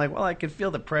that? And I'm like, well, I can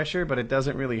feel the pressure, but it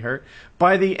doesn't really hurt.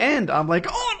 By the end, I'm like,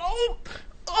 oh, no.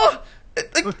 Oh.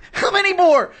 How many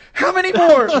more?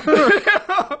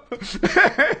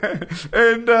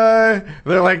 And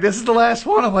they're like, this is the last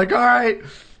one. I'm like, all right.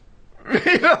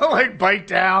 Like bite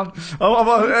down.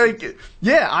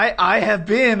 I have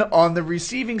been on the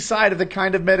receiving side of the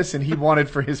kind of medicine he wanted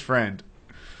for his friend.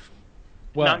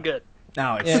 Well, not good.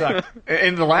 No, it sucked.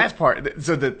 And the last part,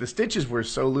 so the stitches were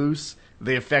so loose,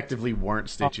 they effectively weren't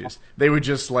stitches. They were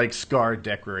just like scar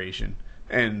decoration,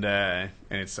 and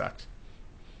it sucked.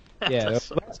 Yeah, that's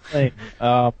the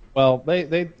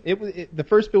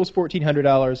first bill was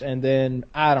 $1,400, and then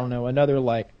I don't know, another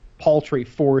like paltry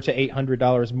 $400 to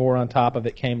 $800 more on top of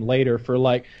it came later for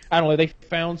like, I don't know, they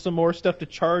found some more stuff to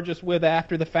charge us with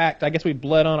after the fact. I guess we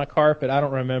bled on a carpet, I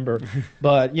don't remember,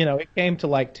 but it came to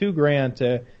like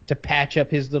 $2,000 to patch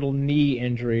up his little knee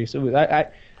injury. So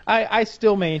I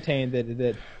still maintain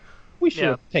that we should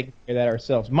have taken care of that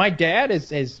ourselves. My dad has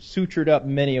sutured up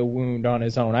many a wound on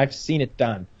his own. I've seen it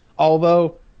done.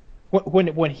 Although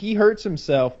when he hurts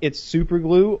himself, it's super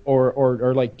glue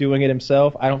or like doing it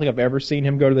himself. I don't think I've ever seen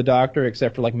him go to the doctor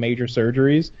except for like major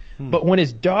surgeries. But when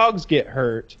his dogs get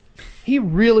hurt, he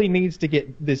really needs to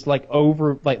get this like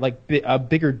a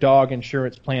bigger dog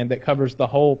insurance plan that covers the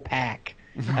whole pack.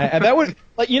 And that would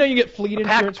you get fleet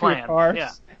insurance for your cars.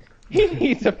 Yeah. He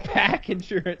needs a pack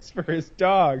insurance for his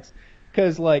dogs.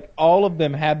 Because, like, all of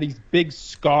them have these big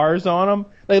scars on them.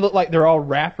 They look like they're all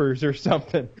rappers or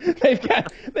something. They've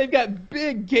got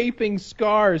big gaping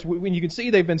scars. When you can see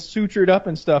they've been sutured up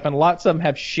and stuff, and lots of them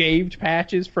have shaved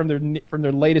patches from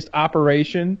their latest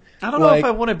operation. I don't know if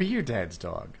I want to be your dad's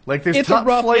dog. Like, there's top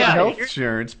flight health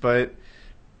insurance, but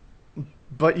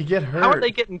you get hurt. How are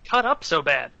they getting cut up so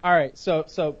bad? All right, so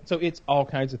it's all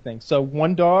kinds of things. So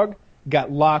one dog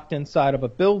got locked inside of a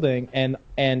building,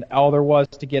 and all there was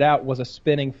to get out was a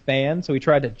spinning fan, so he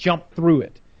tried to jump through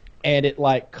it. And it,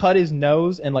 like, cut his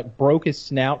nose and, like, broke his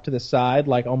snout to the side,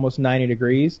 like, almost 90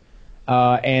 degrees,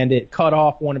 and it cut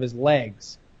off one of his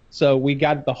legs. So we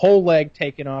got the whole leg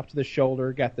taken off to the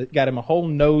shoulder, got him a whole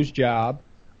nose job,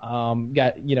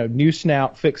 got, new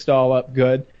snout fixed all up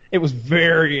good. It was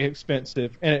very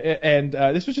expensive, and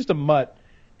this was just a mutt,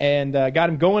 and got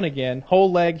him going again,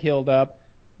 whole leg healed up,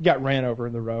 got ran over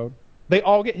in the road. They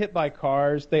all get hit by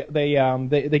cars. They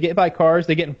get hit by cars.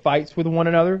 They get in fights with one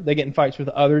another. They get in fights with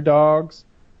other dogs.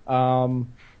 That's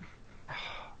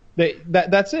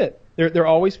it. They're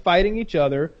always fighting each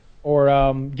other or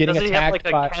getting attacked. Does he have like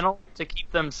a kennel to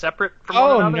keep them separate from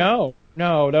one another?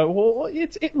 No. Well,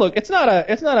 it's not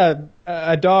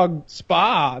a dog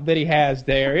spa that he has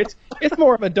there. It's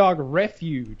more of a dog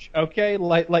refuge. Okay,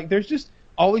 like there's just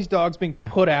all these dogs being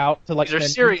put out to like. They're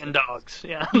Syrian dogs,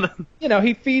 yeah.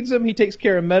 He feeds them, he takes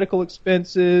care of medical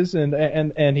expenses, and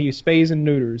he spays and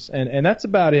neuters, and that's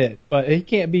about it. But he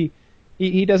can't be.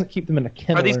 He doesn't keep them in a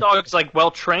kennel. Are these dogs like well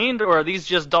trained, or are these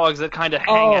just dogs that kind of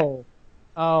hang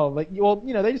out?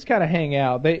 They just kind of hang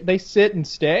out. They sit and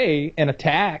stay and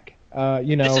attack.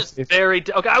 This is very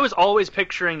okay. I was always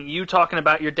picturing you talking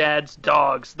about your dad's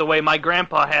dogs the way my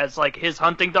grandpa has like his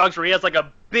hunting dogs, where he has like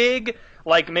a big.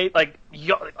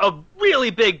 A really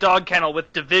big dog kennel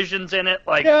with divisions in it,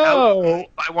 out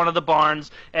by one of the barns,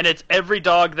 and it's every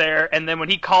dog there. And then when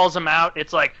he calls them out,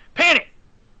 it's like Penny,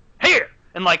 here,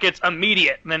 and like it's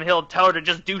immediate. And then he'll tell her to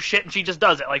just do shit, and she just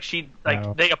does it.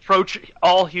 They approach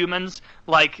all humans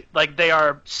like they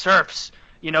are serfs,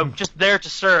 just there to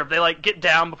serve. They like get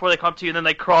down before they come up to you, and then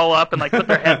they crawl up and like put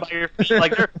their head by your feet.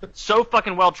 Like they're so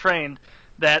fucking well trained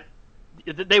that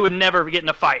they would never get in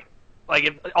a fight.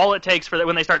 Like, all it takes for that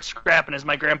when they start scrapping is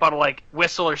my grandpa to, like,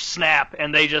 whistle or snap,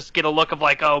 and they just get a look of,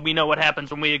 like, oh, we know what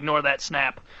happens when we ignore that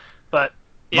snap. But,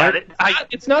 yeah.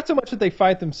 It's not so much that they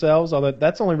fight themselves, although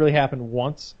that's only really happened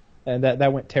once, and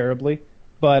that went terribly.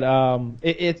 But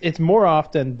it's more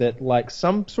often that, like,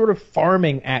 some sort of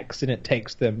farming accident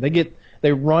takes them.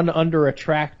 They run under a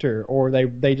tractor, or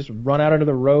they just run out onto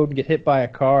the road and get hit by a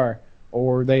car,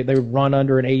 or they run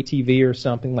under an ATV or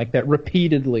something like that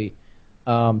repeatedly.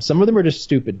 Some of them are just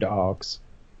stupid dogs.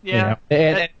 Yeah.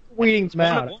 And weeding them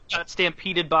out. One got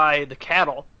stampeded by the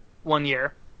cattle one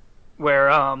year, where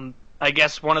I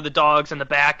guess one of the dogs in the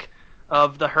back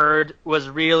of the herd was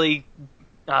really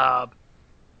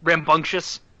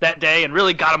rambunctious that day and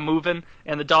really got him moving,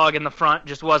 and the dog in the front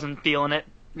just wasn't feeling it.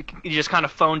 He just kind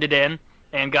of phoned it in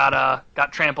and got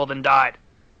trampled and died.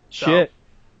 Shit.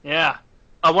 Yeah.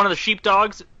 One of the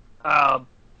sheepdogs got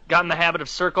in the habit of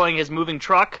circling his moving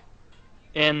truck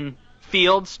in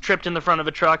fields, tripped in the front of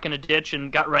a truck in a ditch,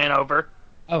 and got ran over,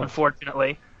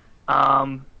 unfortunately.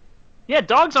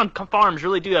 Dogs on farms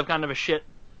really do have kind of a shit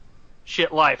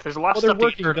life. There's a lot of stuff. They're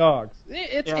working dogs.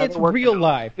 It's real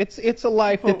life. It's a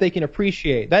life that they can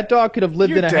appreciate. That dog could have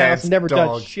lived in a house and never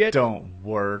done shit. Don't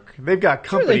work. They've got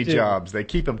company jobs. They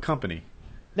keep them company.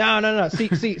 No.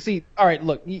 See. All right,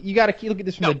 look. You got to look at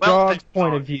this from the dog's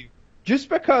point of view. Just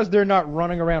because they're not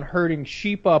running around herding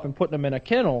sheep up and putting them in a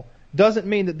kennel doesn't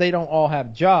mean that they don't all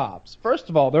have jobs. First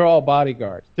of all, they're all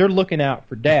bodyguards. They're looking out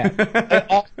for Dad.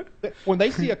 When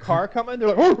they see a car coming,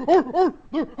 they're like,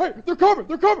 hey, they're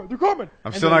coming.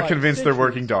 I'm still not convinced they're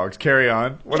working dogs. Carry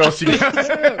on. What else you got?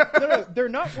 No, they're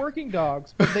not working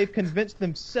dogs, but they've convinced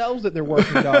themselves that they're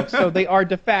working dogs, so they are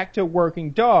de facto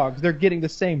working dogs. They're getting the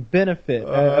same benefit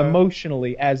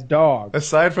emotionally as dogs.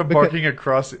 Aside from barking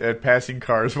across at passing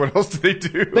cars, what else do they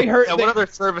do? What other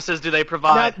services do they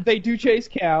provide? Now, they do chase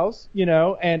cows.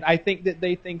 And I think that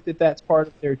they think that that's part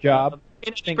of their job.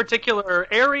 In any particular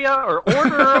area or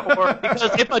order, or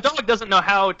because if a dog doesn't know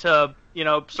how to,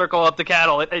 circle up the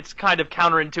cattle, it's kind of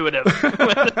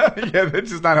counterintuitive. Yeah, that's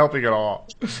just not helping at all.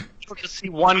 it'll just see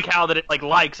one cow that it like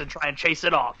likes and try and chase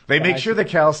it off. They make sure the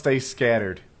cows stay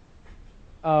scattered.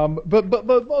 But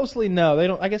mostly no, they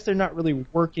don't. I guess they're not really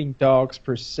working dogs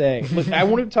per se. Look, I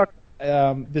wanted to talk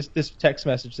this text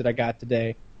message that I got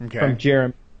today from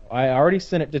Jeremy. I already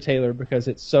sent it to Taylor because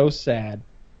it's so sad,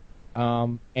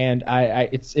 and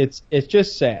it's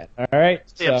just sad. All right.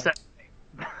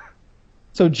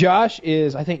 So Josh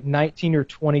is, I think, 19 or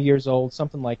 20 years old,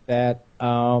 something like that.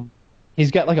 He's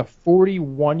got like a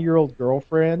 41-year-old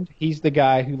girlfriend. He's the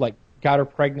guy who like got her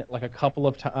pregnant like a couple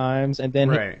of times, and then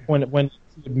when he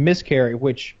would miscarry,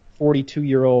 which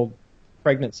 42-year-old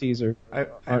pregnancies are. I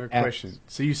have a question.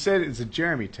 So you said it's a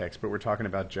Jeremy text, but we're talking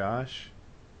about Josh?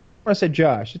 When I said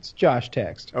Josh, it's Josh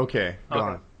text. Okay,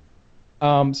 go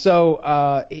So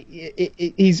on.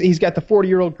 he's got the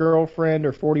 40-year-old girlfriend,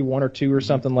 or 41 or 2 or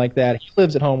something like that. He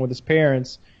lives at home with his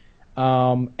parents,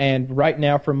 and right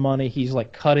now for money he's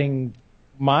like cutting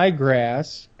my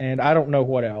grass, and I don't know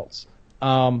what else.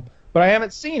 But I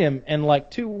haven't seen him in like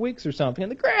 2 weeks or something,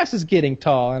 and the grass is getting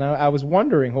tall, and I was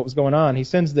wondering what was going on. He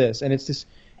sends this, and it's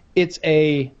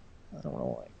a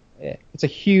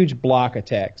huge block of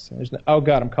text. Oh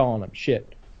God, I'm calling him.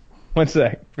 Shit. One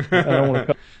sec. I don't want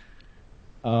to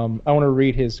call. I want to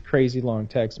read his crazy long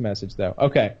text message though.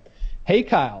 Okay. Hey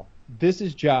Kyle, this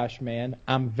is Josh, man.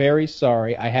 I'm very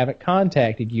sorry I haven't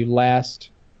contacted you. Last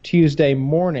Tuesday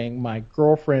morning, my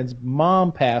girlfriend's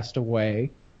mom passed away.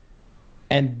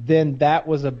 And then that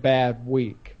was a bad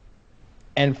week.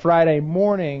 And Friday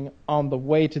morning, on the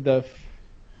way to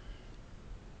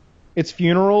it's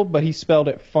funeral, but he spelled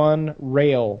it fun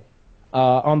rail.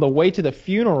 On the way to the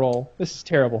funeral, this is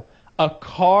terrible. A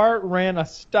car ran a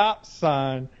stop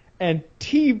sign and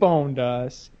T-boned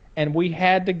us, and we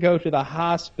had to go to the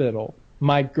hospital.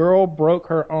 My girl broke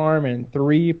her arm in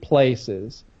 3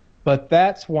 places. But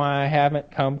that's why I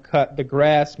haven't come cut the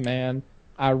grass, man.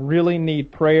 I really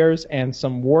need prayers and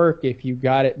some work if you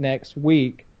got it next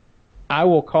week. I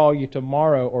will call you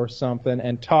tomorrow or something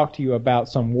and talk to you about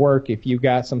some work if you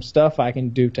got some stuff I can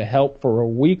do to help for a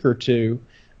week or 2.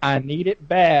 I need it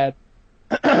bad.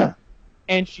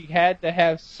 And she had to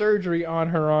have surgery on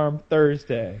her arm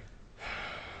Thursday.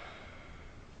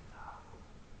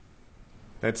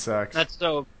 That sucks. That's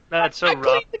so I rough.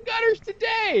 cleaned the gutters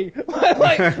today.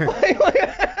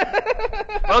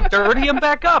 Well, dirty them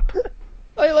back up.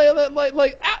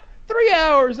 3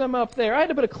 hours I'm up there. I had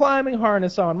to put a climbing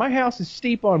harness on. My house is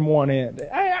steep on one end.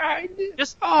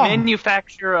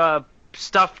 Manufacture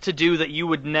stuff to do that you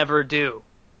would never do.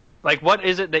 Like, what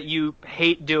is it that you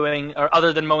hate doing, or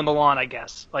other than mowing the lawn, I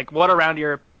guess? Like,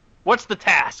 what's the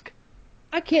task?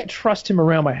 I can't trust him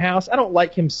around my house. I don't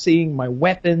like him seeing my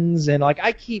weapons, and like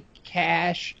I keep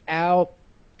cash out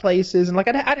places, and like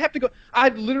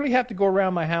I'd literally have to go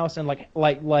around my house and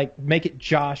like make it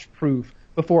Josh proof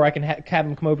before I can have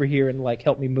him come over here and like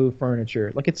help me move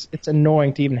furniture. Like it's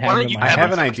annoying to even have him in my house. I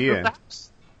have an idea.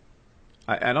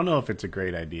 I don't know if it's a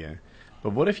great idea,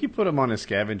 but what if you put him on a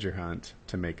scavenger hunt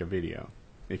to make a video?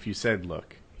 If you said,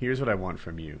 look, here's what I want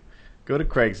from you. Go to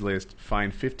Craigslist,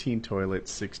 find 15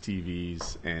 toilets, 6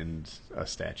 TVs, and a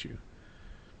statue.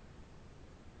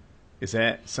 Is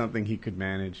that something he could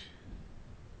manage?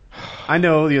 I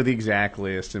know the exact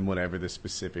list and whatever the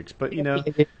specifics, but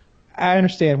I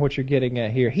understand what you're getting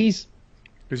at here.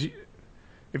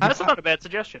 That's not a bad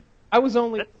suggestion.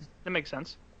 That makes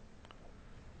sense.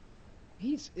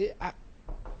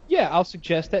 I'll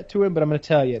suggest that to him, but I'm going to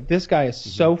tell you, this guy is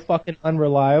so fucking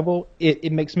unreliable.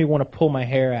 It makes me want to pull my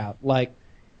hair out. Like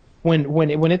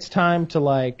when it's time to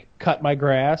like cut my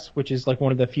grass, which is like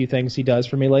one of the few things he does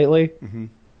for me lately.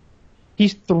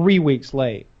 He's 3 weeks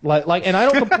late. Like, and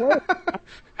I don't complain.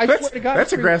 I swear to God,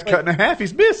 that's a grass cut and a half.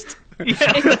 He's missed.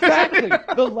 Yeah. Exactly.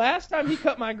 The last time he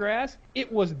cut my grass,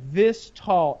 it was this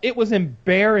tall. It was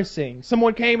embarrassing.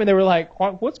 Someone came and they were like,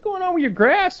 "What's going on with your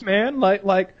grass, man? Like,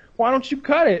 why don't you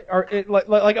cut it?" Or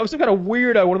like I was some kind of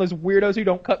weirdo, one of those weirdos who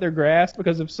don't cut their grass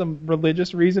because of some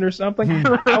religious reason or something.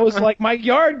 I was like, my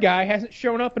yard guy hasn't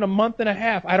shown up in a month and a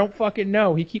half. I don't fucking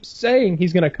know. He keeps saying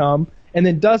he's gonna come and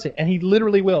then does it, and he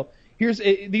literally will.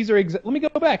 Let me go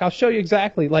back. I'll show you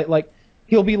exactly. Like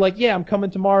he'll be like, "Yeah, I'm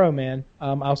coming tomorrow, man.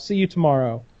 I'll see you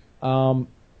tomorrow.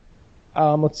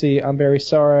 Let's see. I'm very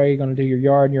sorry. You're gonna do your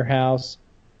yard and your house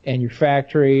and your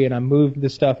factory, and I moved the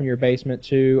stuff in your basement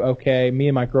too. Okay, me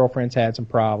and my girlfriend's had some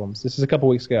problems. This is a couple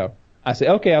weeks ago. I say,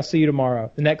 okay, I'll see you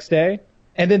tomorrow. The next day,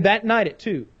 and then that night at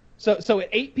 2. So at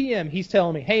 8 p.m. he's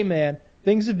telling me, hey man,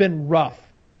 things have been rough,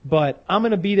 but I'm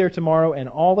gonna be there tomorrow, and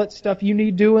all that stuff you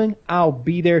need doing, I'll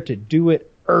be there to do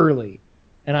it early.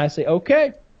 And I say,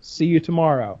 okay, see you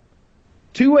tomorrow.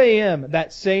 2 a.m.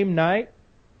 that same night,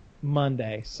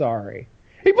 Monday, sorry.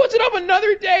 He puts it up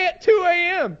another day at 2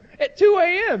 a.m. At 2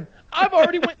 a.m. I've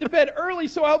already went to bed early,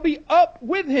 so I'll be up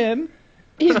with him.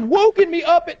 He's woken me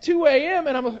up at 2 a.m.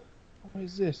 and I'm like, what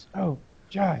is this? Oh,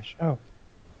 Josh. Oh,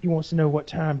 he wants to know what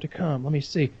time to come. Let me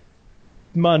see.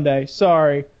 Monday.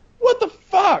 Sorry. What the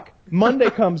fuck? Monday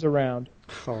comes around.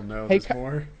 Oh no, Hey, there's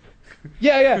more.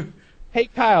 Yeah. Hey,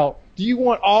 Kyle, do you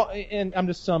want all, and I'm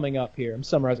just summing up here. I'm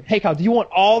summarizing. Hey, Kyle, do you want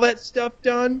all that stuff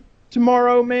done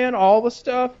tomorrow, man? All the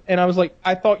stuff? And I was like,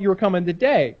 I thought you were coming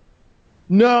today.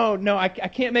 No, I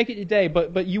can't make it today,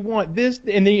 but you want this,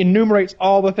 and then he enumerates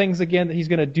all the things again that he's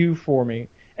going to do for me.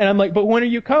 And I'm like, but when are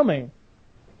you coming?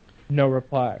 No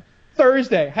reply.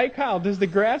 Thursday. Hey, Kyle, does the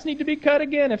grass need to be cut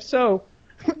again? If so,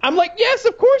 I'm like, yes,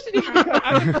 of course it needs to be cut.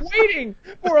 I've been waiting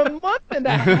for a month and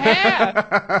a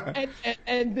half.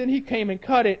 And then he came and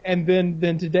cut it, and then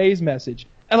today's message.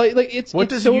 And What it's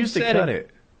does so he use upsetting. to cut it?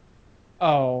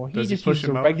 Oh, he Does he just push uses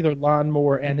him a out? regular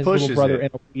lawnmower and his Pushes little brother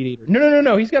it. and a weed eater.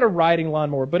 No. He's got a riding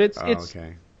lawnmower, but it's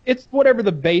Okay. it's whatever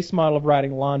the base model of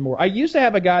riding lawnmower. I used to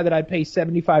have a guy that I'd pay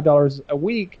 $75 a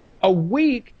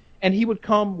week, and he would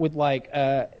come with like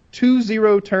 2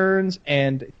 zero turns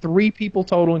and 3 people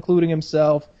total, including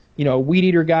himself. You know, a weed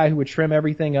eater guy who would trim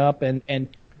everything up, and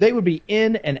they would be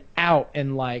in and out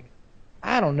in like,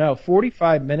 I don't know,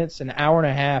 45 minutes, an hour and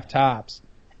a half tops.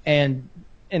 And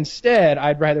instead,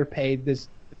 I'd rather pay this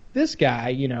guy,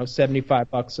 you know,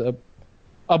 $75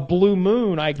 a blue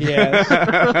moon, I guess.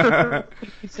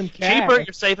 Some cash. Cheaper,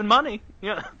 you're saving money.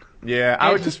 Yeah. Yeah,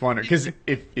 I would just wonder because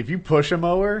if you push a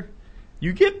mower,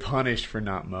 you get punished for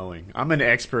not mowing. I'm an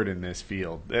expert in this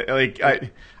field. Like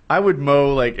I would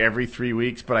mow like every 3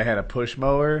 weeks, but I had a push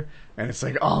mower, and it's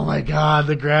like, oh my god,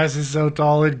 the grass is so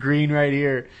tall and green right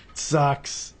here. It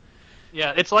sucks.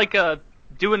 Yeah, it's like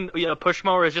doing a push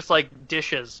mower is just like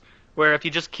dishes, where if you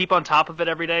just keep on top of it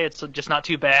every day, it's just not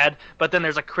too bad. But then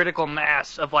there's a critical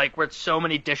mass of like where so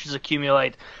many dishes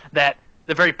accumulate that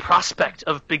the very prospect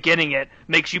of beginning it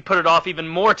makes you put it off even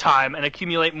more time and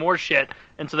accumulate more shit.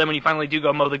 And so then when you finally do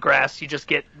go mow the grass, you just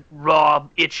get raw,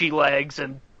 itchy legs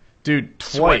and Dude,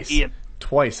 sweaty and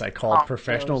twice I called Oh,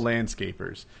 professional gross.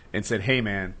 landscapers and said, hey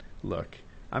man, look,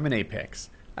 I'm in Apex.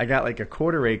 I got like a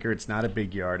 1/4 acre. It's not a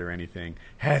big yard or anything.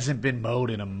 Hasn't been mowed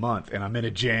in a month, and I'm in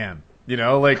a jam. You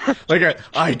know,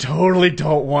 I totally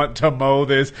don't want to mow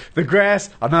this. The grass,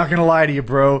 I'm not gonna lie to you,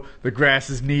 bro. The grass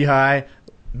is knee high,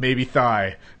 maybe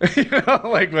thigh. You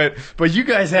know, but you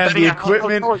guys have the Depending on how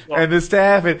equipment tall you are. and the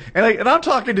staff, and I'm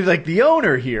talking to like the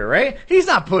owner here, right? He's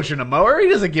not pushing a mower. He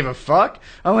doesn't give a fuck.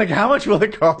 I'm like, how much will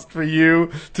it cost for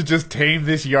you to just tame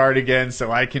this yard again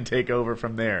so I can take over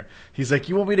from there? He's like,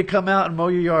 you want me to come out and mow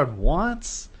your yard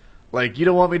once? Like, you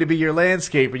don't want me to be your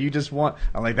landscaper, you just want...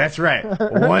 I'm like, that's right.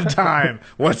 One time.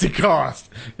 What's it cost?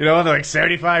 You know, and they're like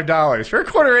 $75. For a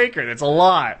 1/4 acre, that's a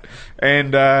lot.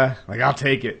 And, like, I'll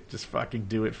take it. Just fucking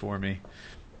do it for me.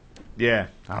 Yeah,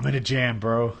 I'm in a jam,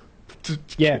 bro.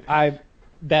 Yeah,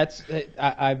 that's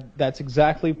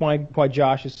exactly why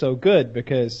Josh is so good,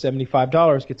 because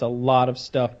 $75 gets a lot of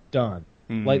stuff done.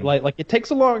 Mm-hmm. Like it takes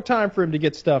a long time for him to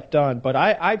get stuff done, but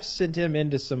I've sent him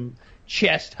into some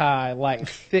chest high, like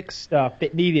thick stuff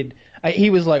that needed. He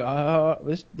was like,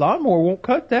 this lawnmower won't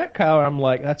cut that, Kyle. I'm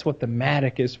like, that's what the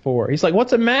Matic is for. He's like,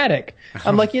 what's a Matic?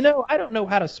 I'm like, I don't know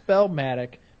how to spell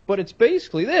Matic, but it's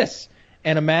basically this.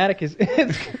 And a Matic is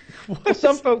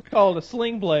some folks call it a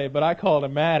sling blade, but I call it a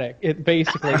Matic. It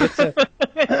basically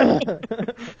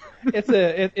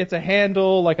it's a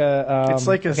handle, like it's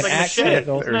like an a axe scythe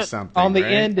handle. or something. On the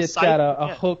right? end, it's Scythe, got a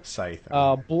yeah. hooked Scythe.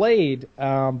 blade,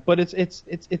 but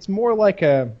it's more like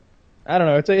a, I don't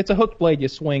know. It's a hooked blade you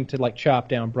swing to like chop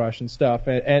down brush and stuff,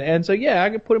 and so yeah, I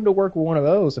could put him to work with one of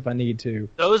those if I need to.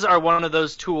 those are one of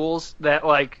those tools that,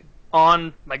 like,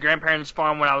 on my grandparents'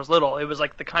 farm when I was little, it was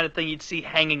like the kind of thing you'd see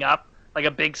hanging up, like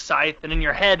a big scythe, and in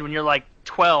your head when you're like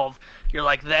 12, you're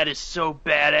like, that is so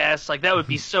badass, like that would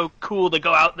be so cool to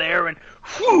go out there and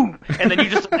whoo, and then you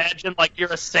just imagine like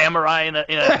you're a samurai in a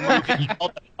movie,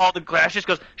 all the grass just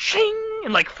goes shing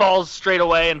and like falls straight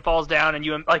away and falls down, and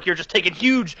you're just taking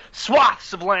huge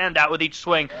swaths of land out with each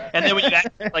swing, and then when you ask,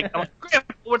 like, I'm like,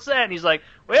 Grandpa, what's that? And he's like,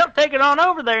 well, take it on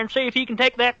over there and see if you can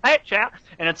take that patch out,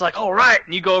 and it's like, all right,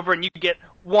 and you go over and you get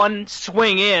one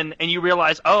swing in, and you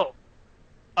realize, oh,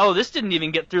 this didn't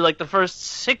even get through like the first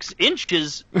 6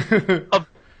 inches of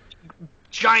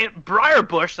giant briar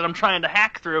bush that I'm trying to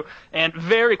hack through, and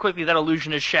very quickly that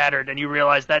illusion is shattered, and you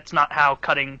realize that's not how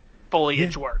cutting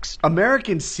foliage works.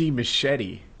 Americans see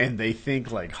machete and they think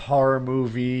like horror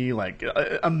movie, like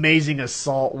amazing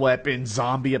assault weapon,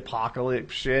 zombie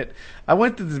apocalypse shit. I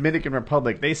went to the Dominican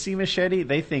Republic. They see machete,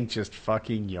 they think just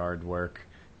fucking yard work.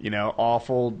 You know,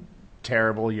 awful,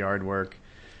 terrible yard work.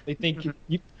 They think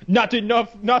you not enough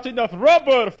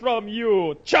rubber from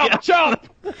you. Chop, chop.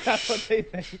 That's what they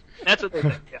think. That's what they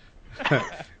think.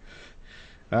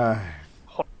 Yeah.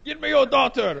 Give me your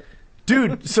daughter.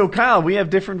 Dude, so Kyle, we have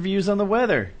different views on the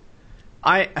weather.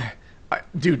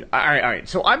 Dude, all right.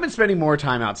 So I've been spending more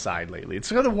time outside lately. It's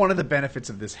sort of one of the benefits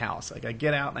of this house. Like, I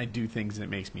get out and I do things and it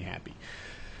makes me happy.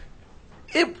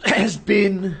 It has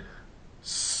been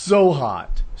so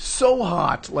hot,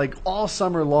 like all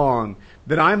summer long,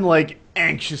 that I'm like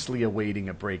anxiously awaiting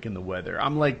a break in the weather.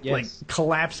 I'm like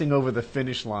collapsing over the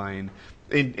finish line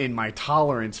in my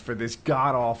tolerance for this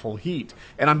god awful heat,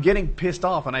 and I'm getting pissed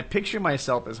off. And I picture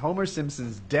myself as Homer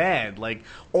Simpson's dad, like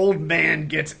old man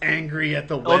gets angry at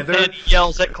the weather, old man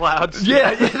yells at clouds.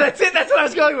 Yeah, that's it. That's what I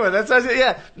was going with.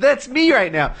 That's me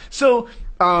right now. So,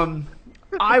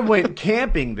 I went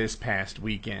camping this past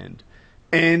weekend.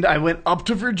 And I went up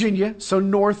to Virginia, so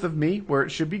north of me, where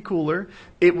it should be cooler.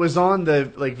 It was on the,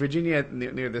 like, Virginia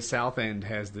near the south end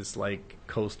has this, like,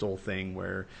 coastal thing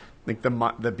where, like,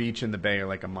 the beach and the bay are,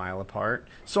 like, a mile apart.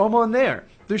 So I'm on there.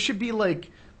 There should be,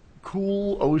 like,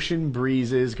 cool ocean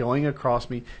breezes going across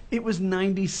me. It was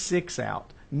 96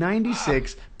 out.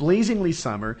 96, blazingly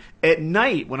summer. At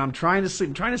night, when I'm trying to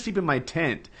sleep in my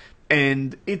tent,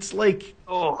 and it's, like,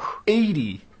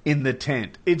 80 in the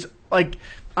tent. It's, like...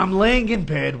 I'm laying in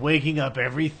bed, waking up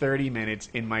every 30 minutes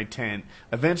in my tent.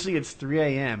 Eventually it's 3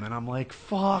 a.m. and I'm like,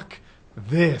 fuck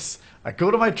this. I go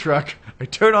to my truck, I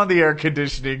turn on the air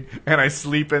conditioning, and I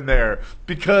sleep in there.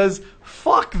 Because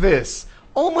fuck this.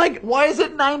 Oh my, why is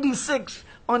it 96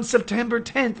 on September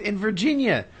 10th in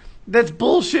Virginia? That's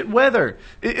bullshit weather.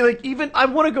 Even, I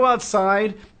want to go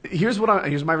outside. Here's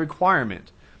my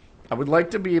requirement. I would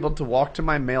like to be able to walk to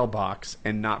my mailbox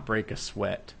and not break a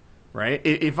sweat. Right?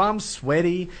 If I'm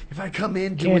sweaty, if I come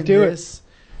in doing this,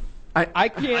 I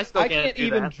can't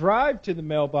even drive to the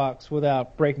mailbox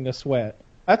without breaking a sweat.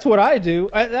 That's what I do.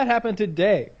 That happened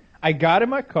today. I got in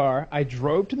my car, I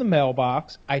drove to the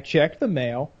mailbox, I checked the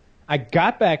mail, I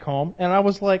got back home, and I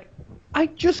was like, I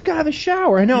just got out of the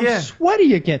shower, and now I'm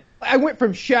sweaty again. I went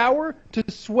from shower to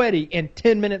sweaty in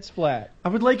 10 minutes flat. I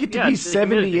would like it to be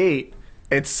 78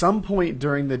 at some point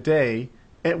during the day,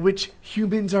 at which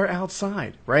humans are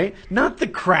outside, right? Not the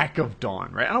crack of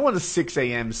dawn, right? I don't want a 6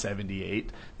 a.m.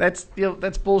 78. That's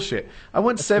bullshit. I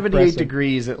want 78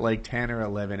 degrees at like 10 or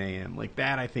 11 a.m. Like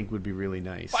that, I think would be really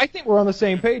nice. I think we're on the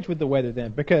same page with the weather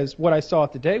then, because what I saw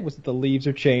today was that the leaves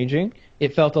are changing.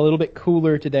 It felt a little bit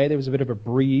cooler today. There was a bit of a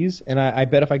breeze, and I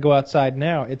bet if I go outside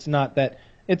now, it's not that.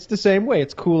 It's the same way.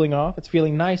 It's cooling off. It's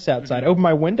feeling nice outside. Opened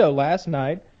my window last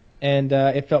night. And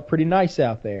it felt pretty nice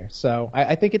out there, so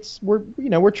I think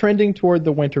we're trending toward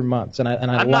the winter months, and I like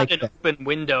that. I'm not in open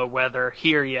window weather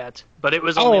here yet, but it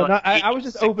was only. I was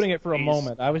just opening it for a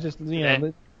moment. I was just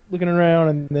looking around,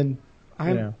 and then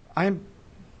I'm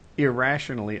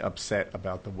irrationally upset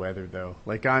about the weather though.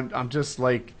 Like I'm just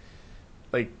like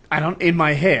I don't in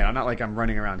my head. I'm not like I'm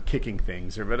running around kicking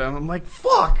things, but I'm like,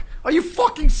 fuck. Are you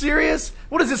fucking serious?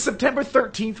 What is it, September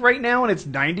 13th right now, and it's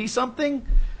 90 something?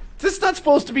 This is not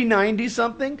supposed to be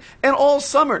 90-something. And all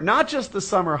summer, not just the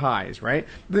summer highs, right?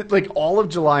 Like all of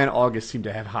July and August seem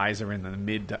to have highs that are in the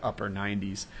mid to upper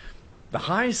 90s. The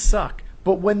highs suck.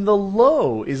 But when the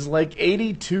low is like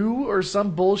 82 or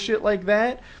some bullshit like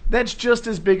that, that's just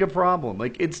as big a problem.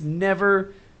 Like, it's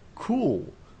never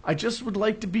cool. I just would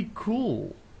like to be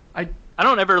cool. I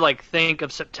don't ever think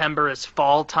of September as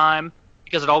fall time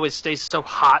because it always stays so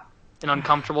hot and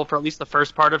uncomfortable for at least the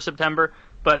first part of September.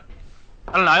 But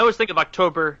I don't know. I always think of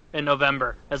October and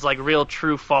November as real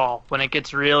true fall when it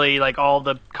gets really all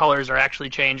the colors are actually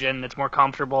changing and it's more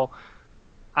comfortable.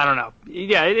 I don't know.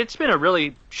 Yeah, it's been a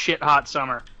really shit hot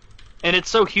summer. And it's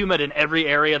so humid in every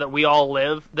area that we all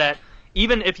live that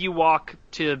even if you walk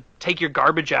to take your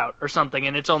garbage out or something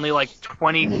and it's only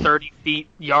 20, 30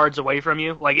 yards away from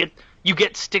you, you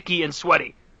get sticky and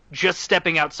sweaty just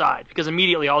stepping outside because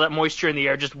immediately all that moisture in the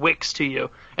air just wicks to you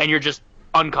and you're just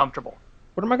uncomfortable.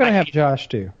 What am I going to have Josh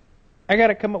do? I got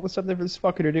to come up with something for this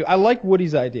fucker to do. I like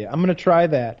Woody's idea. I'm going to try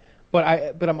that. But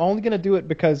I'm only going to do it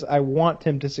because I want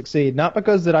him to succeed, not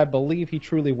because that I believe he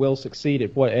truly will succeed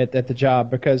at the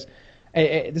job. Because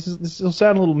this will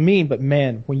sound a little mean, but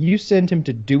man, when you send him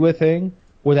to do a thing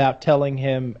without telling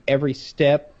him every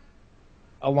step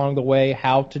along the way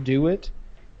how to do it,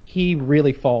 he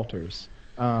really falters.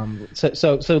 So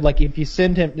if you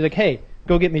send him hey,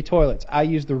 go get me toilets. I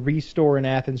use the Restore in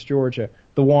Athens, Georgia,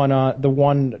 the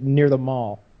one near the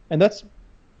mall, and that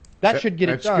should get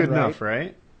it done. That's good enough,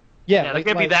 right? Yeah, there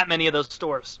can't be that many of those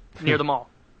stores near the mall.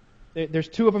 There's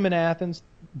two of them in Athens.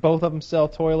 Both of them sell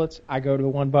toilets. I go to the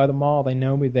one by the mall. They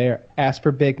know me there. Ask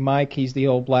for Big Mike. He's the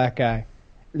old black guy.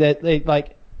 that they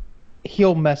like.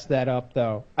 He'll mess that up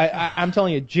though. I'm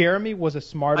telling you, Jeremy was a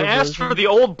smarter. I asked version. for the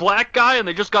old black guy, and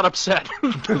they just got upset.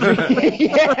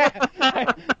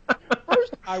 Yeah.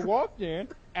 First, I walked in,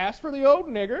 asked for the old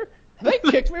nigger. They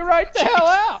kicked me right the hell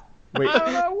out. Wait. I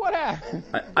don't know what happened.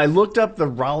 I looked up the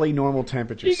Raleigh normal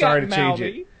temperature. You Sorry got to change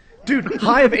mouthy. it. Dude,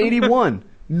 high of 81.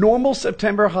 Normal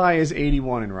September high is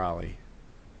 81 in Raleigh.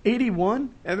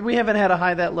 81? And we haven't had a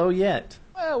high that low yet.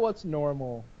 Well, what's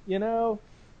normal? You know?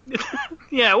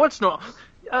 Yeah, what's normal?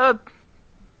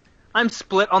 I'm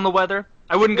split on the weather.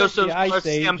 I wouldn't go so The Ice far as to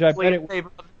say I'm Age, I bet completely it- in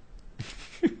favor of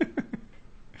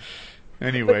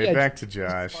Anyway, yeah, back to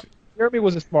Josh. Jeremy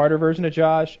was a smarter version of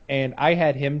Josh, and I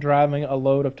had him driving a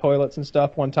load of toilets and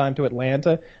stuff one time to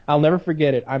Atlanta. I'll never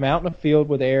forget it. I'm out in the field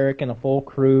with Eric and a full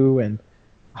crew, and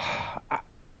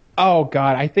oh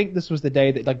god, I think this was the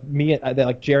day that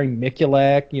like Jerry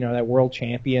Mikulak, you know, that world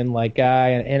champion like guy,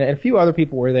 and a few other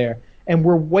people were there, and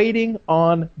we're waiting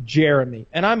on Jeremy.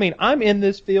 And I mean, I'm in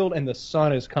this field, and the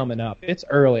sun is coming up. It's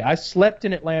early. I slept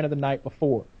in Atlanta the night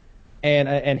before.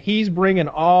 And he's bringing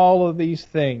all of these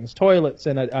things, toilets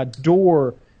and a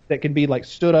door that can be like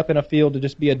stood up in a field to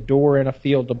just be a door in a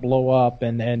field to blow up,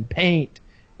 and paint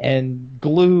and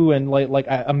glue and like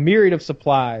a myriad of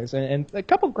supplies and a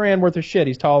couple grand worth of shit.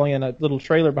 He's hauling in a little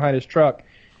trailer behind his truck.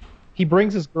 He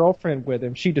brings his girlfriend with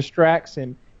him. She distracts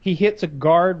him. He hits a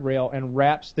guardrail and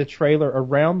wraps the trailer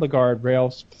around the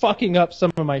guardrails, fucking up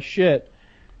some of my shit.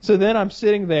 So then I'm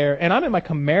sitting there, and I'm in my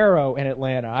Camaro in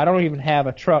Atlanta. I don't even have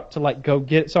a truck to, like, go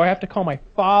get it. So I have to call my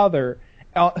father,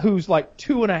 who's, like,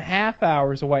 2.5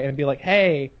 hours away, and be like,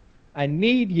 hey, I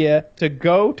need you to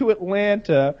go to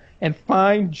Atlanta and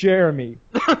find Jeremy.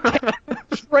 Take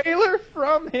the trailer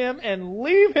from him and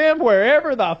leave him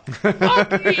wherever the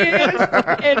fuck he is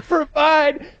and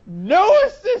provide no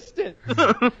assistance.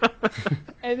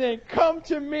 And then come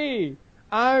to me.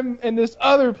 I'm in this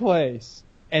other place.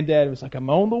 And Dad was like, I'm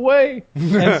on the way.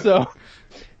 And so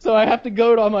I have to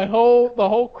go to the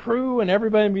whole crew and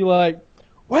everybody and be like,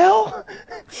 well,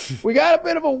 we got a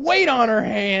bit of a weight on our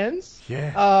hands.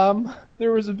 Yeah.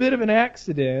 There was a bit of an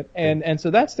accident. And so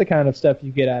that's the kind of stuff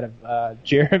you get out of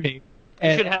Jeremy. You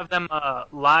And should have them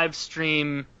live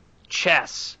stream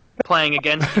chess playing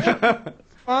against each other.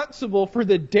 responsible for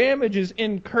the damages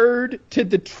incurred to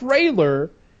the trailer,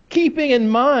 keeping in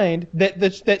mind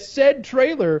that said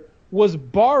trailer was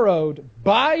borrowed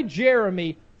by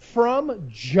Jeremy from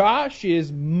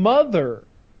Josh's mother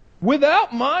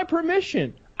without my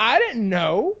permission. I didn't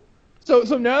know.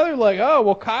 So now they're like, oh,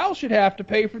 well, Kyle should have to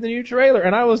pay for the new trailer.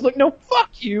 And I was like, no,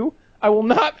 fuck you. I will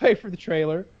not pay for the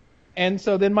trailer. And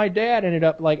so then my dad ended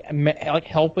up like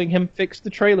helping him fix the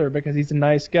trailer because he's a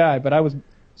nice guy. But I was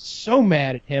so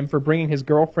mad at him for bringing his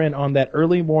girlfriend on that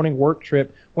early morning work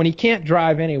trip when he can't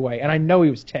drive anyway. And I know he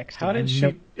was texting. How did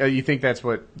she... you think that's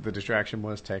what the distraction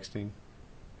was, texting?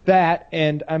 That,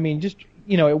 and I mean, just,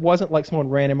 you know, it wasn't like someone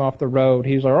ran him off the road.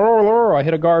 He was like, oh, I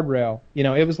hit a guardrail. You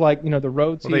know, it was like, you know, the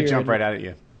road's Well, here. they jump right out at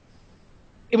you.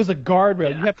 It was a guardrail.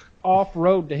 Yeah. You have to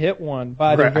off-road to hit one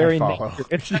by the Right, I very follow. nature.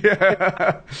 It's,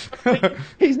 Yeah.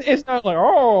 it's not like,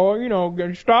 oh, you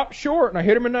know, stop short and I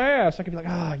hit him in the ass. I could be like,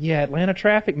 oh, yeah, Atlanta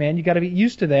traffic, man. You got to be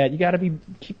used to that. You got to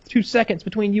keep 2 seconds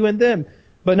between you and them.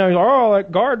 But no, he's like, oh,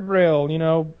 that guardrail, you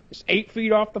know, it's 8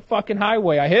 feet off the fucking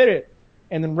highway. I hit it.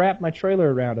 And then wrap my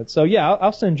trailer around it. So, yeah,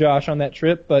 I'll send Josh on that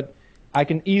trip, but I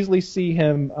can easily see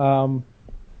him,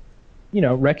 you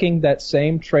know, wrecking that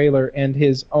same trailer and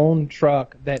his own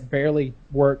truck that barely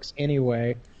works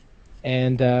anyway.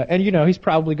 And you know, he's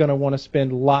probably going to want to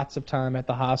spend lots of time at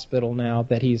the hospital now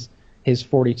that his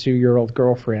 42-year-old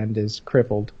girlfriend is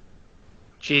crippled.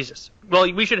 Jesus.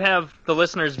 Well, we should have the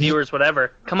listeners, viewers,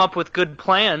 whatever, come up with good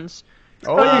plans.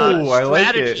 Oh, I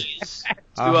like it. Strategies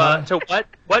to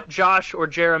what Josh or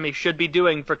Jeremy should be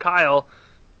doing for Kyle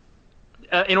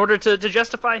in order to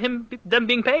justify them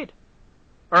being paid.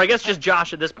 Or I guess just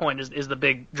Josh at this point is the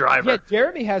big driver. Yeah,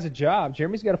 Jeremy has a job.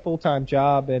 Jeremy's got a full-time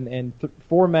job and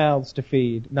 4 mouths to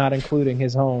feed, not including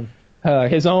his own. You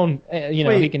know,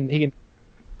 Wait. he can.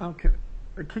 Okay.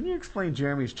 Can you explain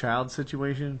Jeremy's child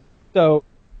situation? So,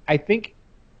 I think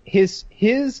his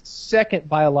second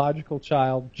biological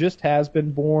child just has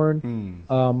been born,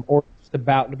 or just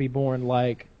about to be born,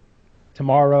 like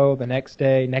tomorrow, the next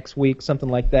day, next week, something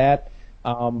like that.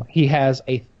 He has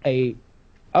a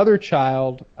other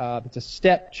child that's a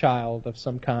stepchild of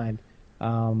some kind,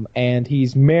 and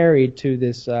he's married to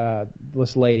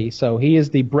this lady. So he is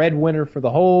the breadwinner for the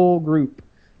whole group.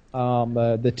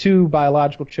 The 2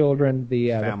 biological children,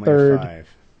 the Family third of 5.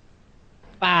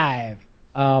 5.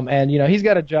 And you know, he's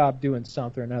got a job doing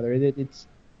something or another.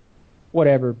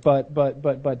 whatever.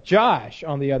 But Josh,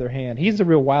 on the other hand, he's a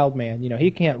real wild man. You know,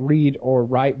 he can't read or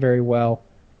write very well.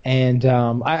 And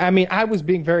I mean, I was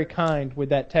being very kind with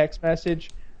that text message.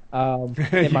 You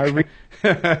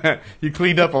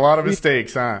cleaned up a lot of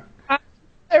mistakes, huh?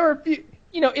 There were a few,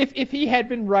 you know, if he had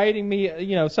been writing me,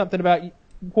 you know, something about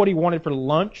what he wanted for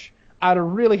lunch, I'd have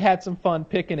really had some fun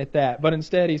picking at that. But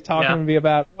instead, he's talking to me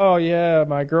about, oh yeah,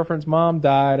 my girlfriend's mom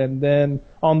died, and then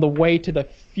on the way to the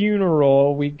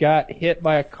funeral, we got hit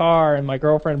by a car, and my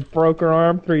girlfriend broke her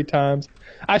arm 3 times.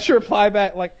 I should reply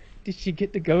back like, did she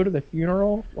get to go to the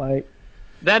funeral? Like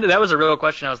that was a real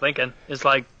question I was thinking. It's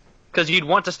like, because you'd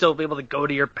want to still be able to go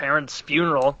to your parents'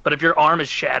 funeral, but if your arm is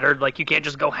shattered, like you can't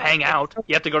just go hang out.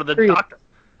 You have to go to the doctor.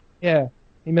 Yeah,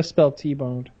 he misspelled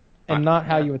T-boned, and not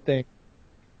how you would think.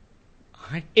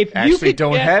 I actually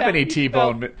don't have any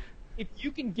T-bone. If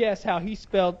you can guess how he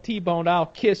spelled T-boned, I'll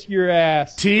kiss your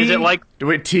ass. Is it like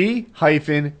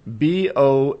T-BOAND? Get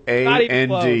out of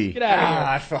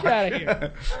here. Fuck. Get out of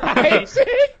here.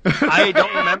 I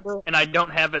don't remember, and I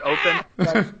don't have it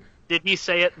open. Did he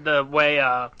say it the way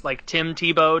like Tim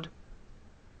Tebowed?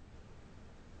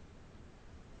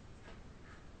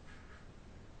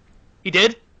 He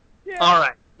did? Yeah. All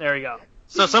right, there we go.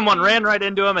 So someone ran right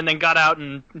into him and then got out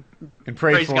and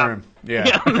prayed for God. him.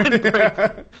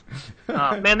 Yeah.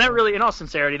 Man, that really, in all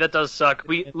sincerity, that does suck.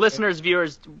 We listeners,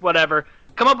 viewers, whatever,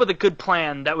 come up with a good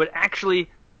plan that would actually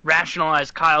rationalize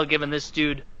Kyle giving this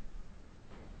dude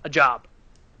a job.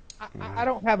 I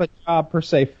don't have a job per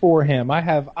se for him. I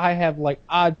have like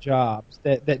odd jobs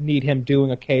that need him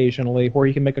doing occasionally where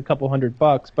he can make a couple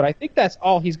 $100, but I think that's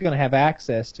all he's going to have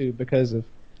access to because of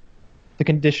the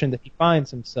condition that he finds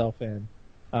himself in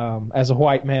as a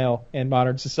white male in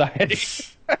modern society.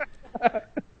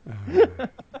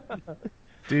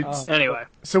 Dude, anyway.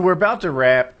 So we're about to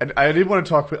wrap, and I did want to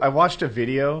talk. I watched a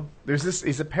video.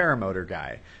 He's a paramotor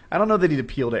guy. I don't know that he'd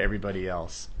appeal to everybody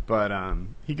else, but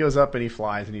he goes up and he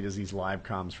flies and he does these live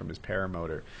comms from his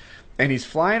paramotor. And he's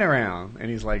flying around and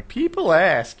he's like, people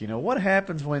ask, you know, what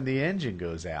happens when the engine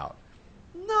goes out?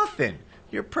 Nothing.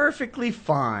 You're perfectly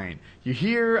fine. You're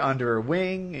here under a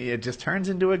wing. It just turns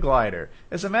into a glider.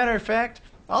 As a matter of fact,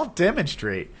 I'll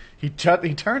demonstrate. He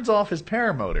turns off his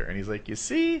paramotor and he's like, you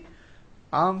see?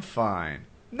 I'm fine.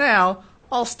 Now,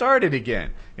 I'll start it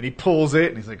again. And he pulls it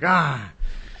and he's like,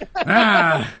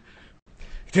 damn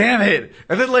it.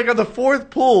 And then like on the 4th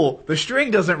pull, the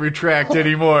string doesn't retract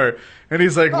anymore. And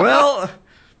he's like, well,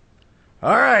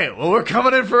 all right, well, we're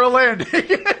coming in for a landing.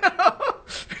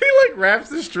 He like wraps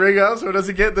the string up so it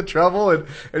doesn't get into trouble, and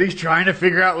he's trying to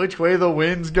figure out which way the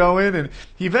wind's going, and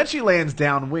he eventually lands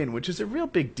downwind, which is a real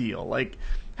big deal. Like,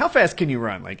 how fast can you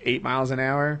run? Like 8 miles an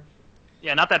hour?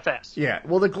 Yeah, not that fast. Yeah,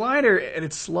 well, the glider at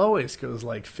its slowest goes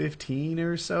like 15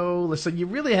 or so. So you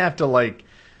really have to like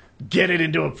get it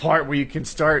into a part where you can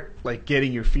start like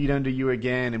getting your feet under you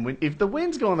again. And if the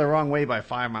wind's going the wrong way by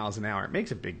 5 miles an hour, it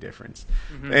makes a big difference.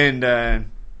 Mm-hmm. And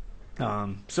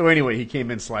so anyway, he came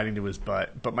in sliding to his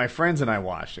butt. But my friends and I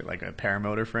watched it, like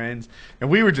paramotor friends, and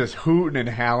we were just hooting and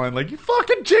howling like, you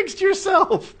fucking jinxed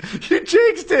yourself. You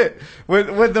jinxed it. When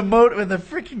the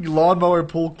freaking lawnmower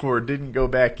pull cord didn't go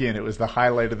back in, it was the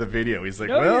highlight of the video. He's like,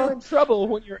 well, you're in trouble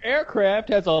when your aircraft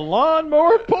has a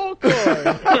lawnmower pull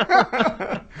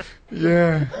cord.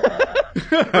 Yeah.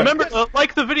 Remember,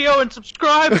 like the video and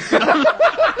subscribe.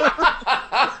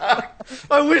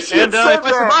 I wish you had said if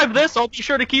I survive this, I'll be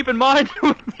sure to keep in mind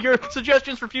your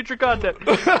suggestions for future content.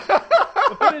 The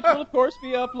footage will, of course, be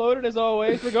uploaded as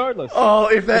always, regardless. Oh,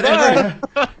 if that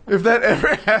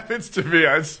ever happens to me,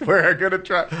 I swear I'm gonna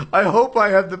try. I hope I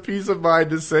have the peace of mind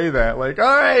to say that. Like, all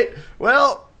right,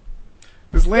 well,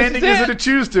 this landing isn't a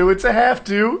choose to; it's a have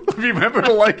to. Remember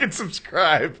to like and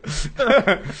subscribe.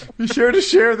 Be sure to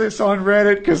share this on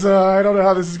Reddit because I don't know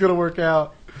how this is gonna work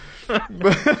out.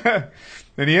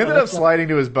 And he ended up sliding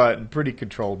to his butt in pretty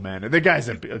controlled manner. The guy's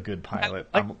a good pilot.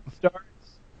 I'm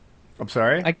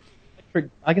sorry?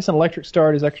 I guess an electric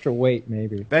start is extra weight,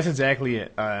 maybe. That's exactly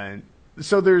it.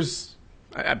 So there's...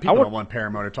 people don't want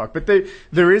paramotor talk, but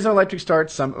there is an electric start.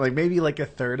 Some maybe like a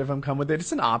third of them come with it.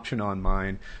 It's an option on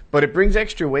mine, but it brings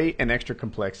extra weight and extra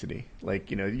complexity. Like,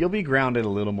 you know, you'll be grounded a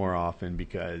little more often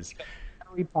because...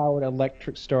 Powered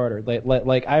electric starter,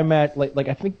 like I'm at like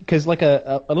I think because like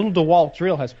a little DeWalt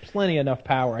drill has plenty enough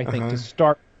power I think to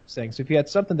start things. So if you had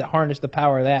something that harnessed the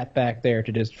power of that back there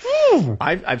to just,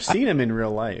 I've seen them in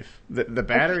real life. The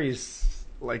battery's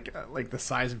like the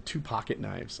size of 2 pocket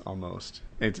knives almost.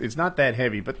 It's not that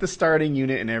heavy, but the starting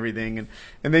unit and everything,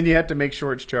 and then you have to make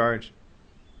sure it's charged.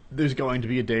 There's going to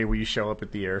be a day where you show up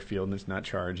at the airfield and it's not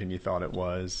charged and you thought it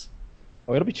was.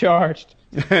 Oh, it'll be charged.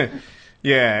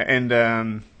 Yeah,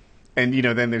 and And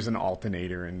then there's an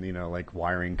alternator and like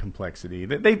wiring complexity.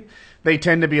 They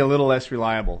tend to be a little less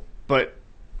reliable, but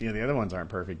the other ones aren't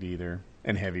perfect either,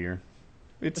 and heavier.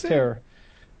 It's terror.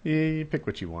 You pick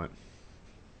what you want.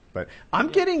 But I'm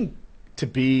getting to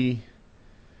be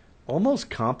almost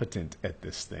competent at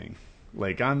this thing.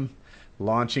 Like I'm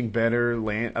launching better,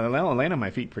 land on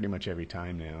my feet pretty much every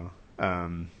time now.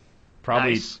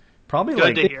 Probably Good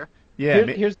like to hear. Yeah,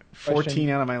 here's the 14 question.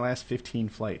 out of my last 15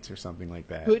 flights or something like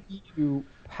that. Could you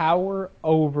power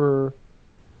over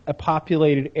a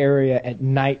populated area at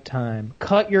nighttime,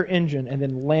 cut your engine, and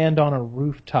then land on a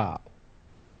rooftop?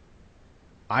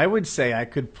 I would say I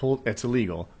could pull. It's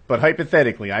illegal, but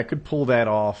hypothetically, I could pull that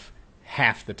off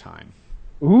half the time.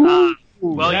 Ooh.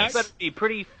 Well, you better be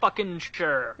pretty fucking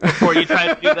sure before you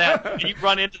try to do that. And you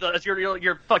run into as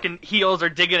your fucking heels are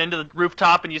digging into the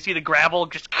rooftop, and you see the gravel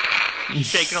just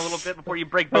shaking a little bit before you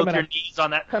break both your knees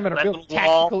on that little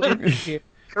wall.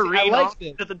 Careen off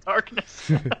into the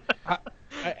darkness.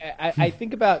 I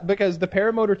think about, because the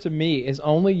paramotor to me is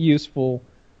only useful,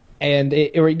 and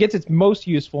it gets its most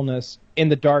usefulness in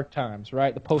the dark times,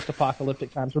 right? The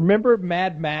post-apocalyptic times. Remember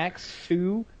Mad Max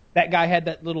 2? That guy had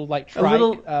that little like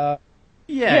trike.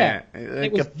 Yeah,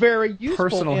 it was very useful.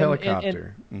 Personal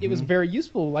helicopter. And it was very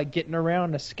useful, like getting around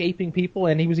and escaping people,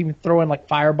 and he was even throwing like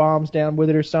fire bombs down with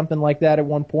it or something like that at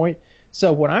one point.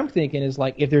 So what I'm thinking is,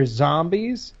 like, if there's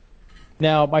zombies.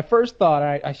 Now, my first thought,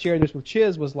 I shared this with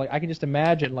Chiz, was like, I can just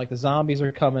imagine, like, the zombies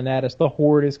are coming at us, the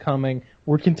horde is coming,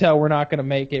 we can tell we're not going to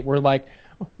make it, we're like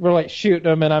shooting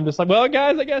them, and I'm just like, well,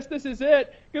 guys, I guess this is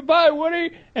it. Goodbye,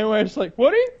 Woody. And we're just like,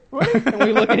 Woody? And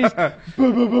we look at he's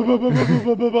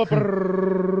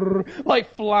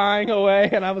like flying away,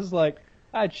 and I was like,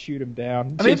 I'd shoot him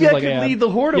down. Maybe I could lead the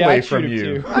horde away from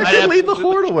you. I could lead the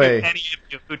horde away. Any of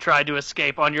you who tried to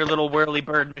escape on your little whirly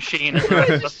bird machine.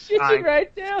 Shoot you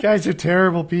right down. Guys are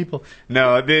terrible people.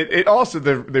 No, it also,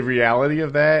 the reality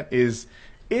of that is,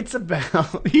 it's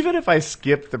about, even if I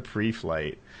skip the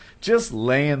pre-flight, just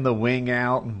laying the wing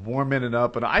out and warming it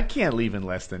up, and I can't leave in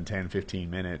less than 10, 15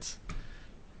 minutes.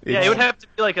 Yeah, it would have to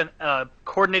be like a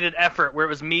coordinated effort where it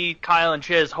was me, Kyle, and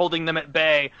Chiz holding them at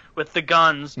bay with the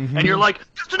guns, and you're like,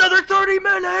 just another 30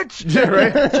 minutes! Yeah,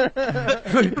 right?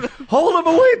 Hold them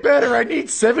away better, I need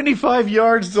 75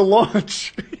 yards to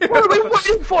launch. What are we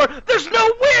waiting for? There's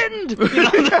no wind!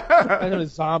 And then a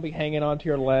zombie hanging onto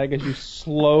your leg as you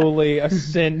slowly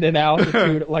ascend in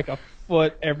altitude at like a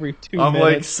foot every 2 minutes. I'm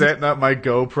like setting up my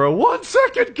GoPro. 1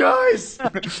 second, guys!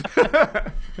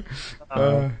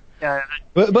 Yeah.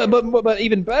 But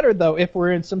even better, though, if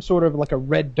we're in some sort of like a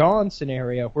Red Dawn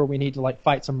scenario where we need to like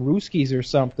fight some Ruskies or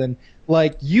something,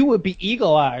 like you would be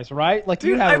Eagle Eyes, right? Like,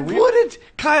 dude, you have wouldn't,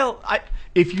 Kyle.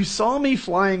 If you saw me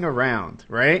flying around,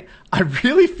 right, I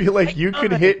really feel like you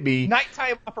could hit me.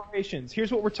 Nighttime operations.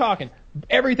 Here's what we're talking.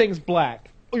 Everything's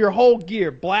black. Your whole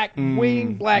gear, black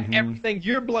wing, black everything.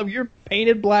 You're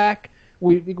painted black.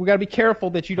 We got to be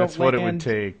careful that you don't. That's what it would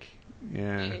take.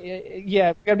 Yeah,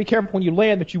 we gotta be careful when you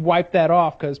land that you wipe that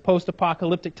off, because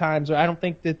post-apocalyptic times, I don't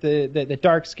think that the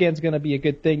dark skin's gonna be a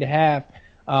good thing to have.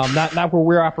 Not where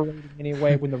we're operating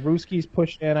anyway. When the Ruskies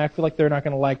push in, I feel like they're not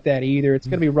gonna like that either. It's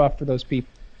gonna be rough for those people.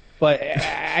 But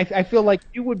I feel like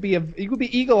you would be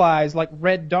Eagle Eyes, like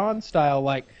Red Dawn style,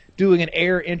 like doing an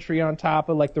air entry on top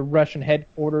of like the Russian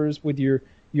headquarters with your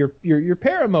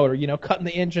paramotor, cutting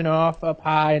the engine off up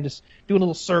high and just doing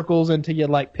little circles until you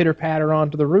like pitter patter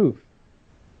onto the roof.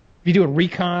 If you do a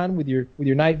recon with your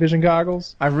night vision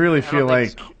goggles, I really feel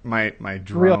like my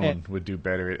drone would do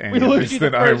better at any of this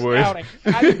than I would.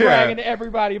 I've been bragging to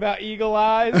everybody about Eagle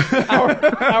Eyes,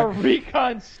 our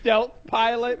recon stealth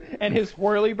pilot, and his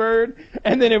whirlybird.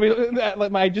 And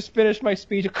then I just finished my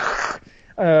speech.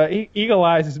 Eagle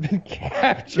Eyes has been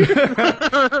captured.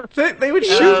 They would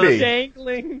shoot me.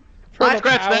 Dangling. Scratch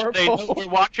that. They were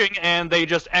watching and they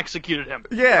just executed him.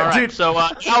 Yeah, right, dude. So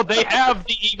now they have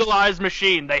the Eagle Eyes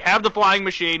machine. They have the flying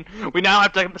machine. We now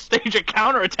have to stage a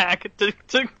counterattack to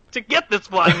get this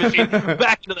flying machine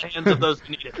back into the hands of those who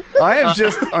need it. I am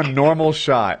just a normal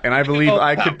shot, and I believe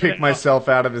I could pick myself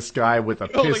out of the sky with a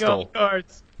pistol.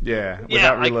 Yeah,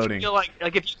 without reloading. I feel like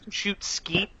if you can shoot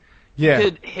skeet, you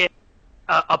could hit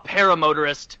a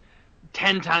paramotorist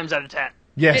 10 times out of 10.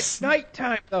 Yes. It's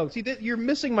nighttime, though. See, you're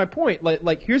missing my point.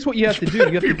 Like, here's what you have to do.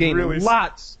 You have to gain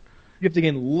lots. You have to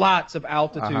gain lots of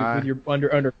altitude with your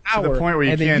under power. To the point where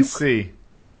you can't see.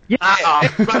 Yeah.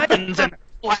 Buttons and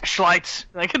flashlights.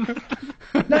 They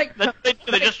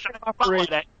just shine a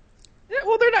spotlight at. Yeah,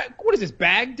 well, they're not. What is this,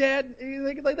 Baghdad?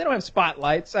 They don't have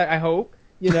spotlights. I hope.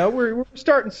 You know, we're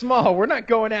starting small. We're not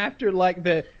going after like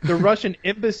the Russian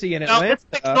embassy in No, Atlanta. this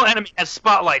fictional enemy has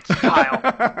spotlights, Kyle.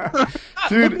 Not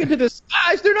Dude. looking into the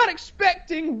skies. They're not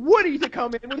expecting Woody to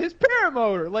come in with his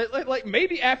paramotor. Like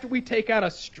maybe after we take out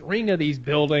a string of these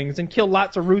buildings and kill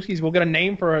lots of Ruskies, we'll get a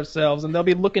name for ourselves, and they'll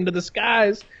be looking to the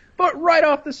skies. But right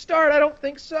off the start, I don't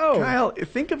think so. Kyle,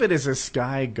 think of it as a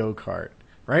sky go-kart,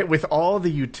 right? With all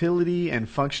the utility and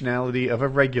functionality of a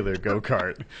regular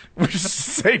go-kart, which is to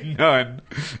say none.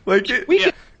 Like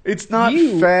it's not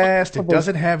fast. It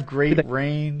doesn't have great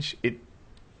range.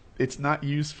 It's not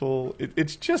useful.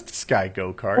 It's just a sky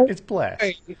go-kart. It's blast.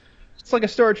 It's like a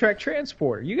Star Trek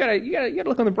transporter. You gotta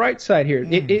look on the bright side here.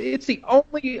 It's the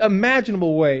only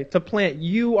imaginable way to plant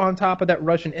you on top of that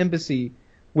Russian embassy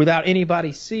without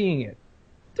anybody seeing it.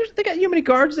 They got, you know how many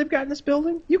guards they've got in this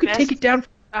building? You could take it down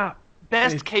from the top.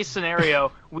 Best case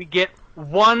scenario, we get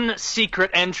one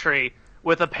secret entry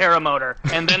with a paramotor,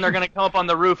 and then they're going to come up on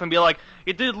the roof and be like,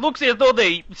 it looks as though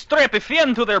they strap a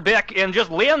fan to their back and just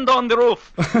land on the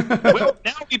roof. Well,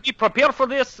 now we be prepared for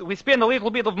this. We spend a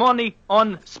little bit of money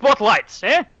on spotlights,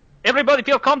 eh? Everybody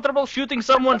feel comfortable shooting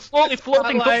someone slowly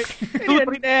floating Spotlight. to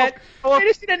I net. I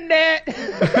just need a net.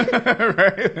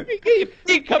 Right?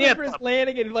 He coming for his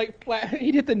landing and like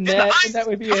he'd hit the net, and that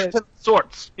would be it.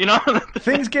 Sorts, you know?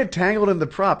 Things get tangled in the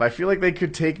prop. I feel like they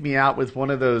could take me out with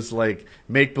one of those like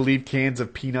make-believe cans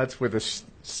of peanuts with a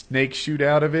snake shoot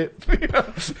out of it. You know?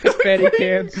 Confetti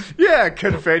cans. Yeah,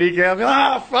 confetti cans.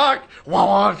 Ah, fuck!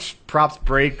 Whoosh! Props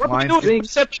break. What Lines we do get-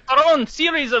 is set our own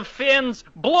series of fans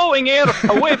blowing air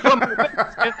away from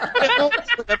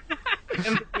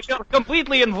and we are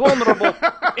completely invulnerable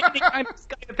to any kind of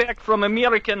sky attack from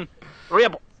American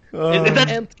rebels.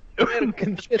 And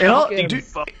all, dude,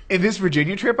 in this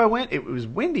Virginia trip I went, it was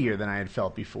windier than I had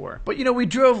felt before. But you know, we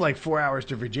drove like 4 hours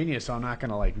to Virginia, so I'm not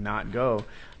gonna like not go.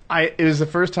 It was the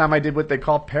first time I did what they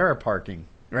call paraparking,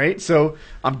 right? So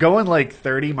I'm going like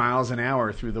 30 miles an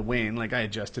hour through the wind. Like I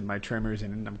adjusted my trimmers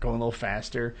and I'm going a little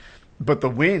faster. But the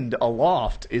wind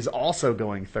aloft is also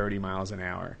going 30 miles an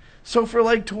hour. So for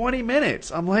like 20 minutes,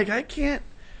 I'm like, I can't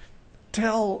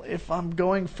tell if I'm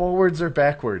going forwards or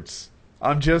backwards.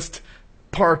 I'm just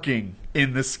parking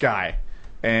in the sky.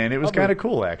 And it was kind of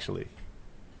cool, actually.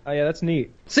 Oh, yeah, that's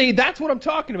neat. See, that's what I'm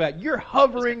talking about. You're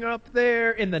hovering up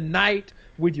there in the night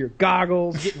with your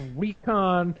goggles, getting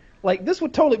recon. Like, this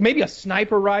would totally... Maybe a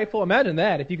sniper rifle. Imagine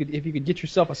that, if you could get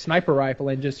yourself a sniper rifle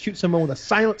and just shoot someone with a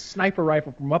silent sniper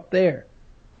rifle from up there.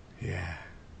 Yeah.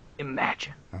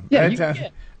 Imagine. Yeah, I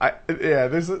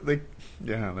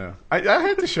don't know. I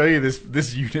have to show you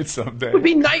this unit someday. It would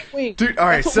be Nightwing. Dude, all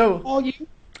right, That's what so we call you.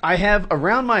 I have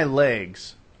around my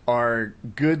legs are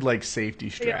good like safety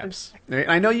straps.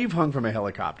 I know you've hung from a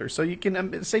helicopter, so you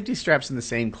can safety straps in the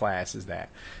same class as that.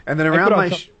 And then around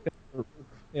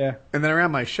and then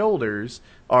around my shoulders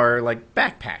are like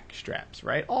backpack straps,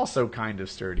 right? Also kind of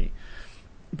sturdy.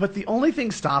 But the only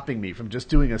thing stopping me from just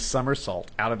doing a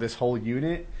somersault out of this whole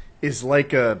unit is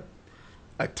like a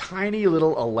tiny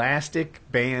little elastic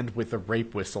band with a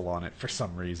rape whistle on it for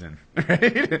some reason,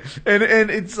 right?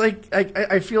 And it's like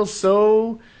I feel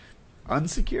so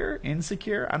insecure.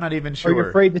 I'm not even sure. Are you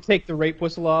afraid to take the rape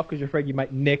whistle off because you're afraid you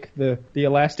might nick the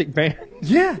elastic band?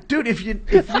 Yeah, dude. If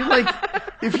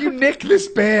you nick this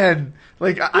band,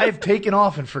 like I've taken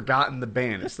off and forgotten the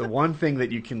band. It's the one thing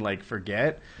that you can like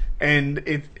forget.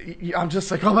 And I'm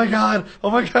just like, oh my god,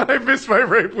 I miss my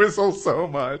rape whistle so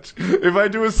much. If I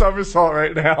do a somersault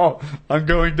right now, I'm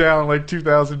going down like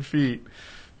 2,000 feet.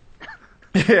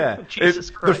 Yeah.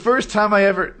 Jesus Christ. The first time I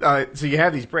ever, so you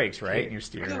have these brakes, right? And you're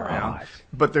steering around.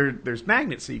 But there's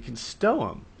magnets so you can stow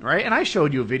them, right? And I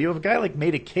showed you a video of a guy like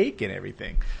made a cake and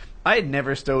everything. I had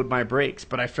never stowed my brakes,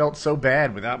 but I felt so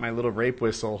bad without my little rape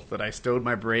whistle that I stowed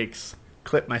my brakes,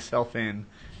 clipped myself in,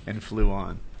 and flew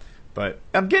on. But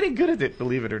I'm getting good at it,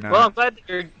 believe it or not. Well, I'm glad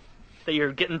that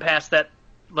you're getting past that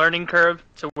learning curve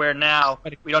to where now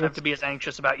we don't have to be as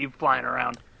anxious about you flying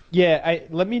around. Yeah,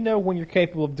 let me know when you're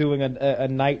capable of doing a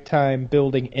nighttime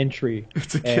building entry.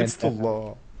 It's against the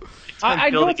law. I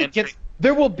know it's against.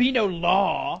 There will be no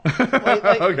law.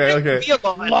 Okay.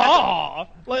 Law.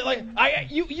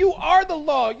 You are the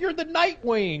law. You're the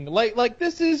Nightwing. Like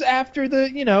this is after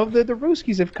the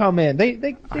Ruskies have come in. They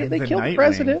killed the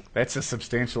president. That's a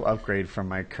substantial upgrade from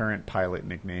my current pilot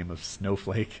nickname of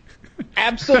Snowflake.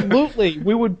 Absolutely.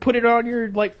 We would put it on your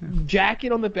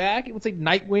jacket on the back. It would say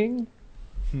Nightwing.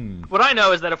 What I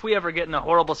know is that if we ever get in a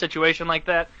horrible situation like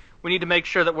that, we need to make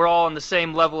sure that we're all on the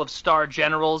same level of star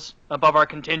generals above our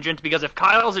contingent, because if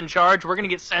Kyle's in charge, we're going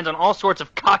to get sent on all sorts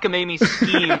of cockamamie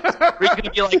schemes. We're going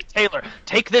to be like, Taylor,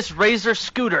 take this Razor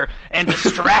scooter and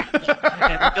distract me.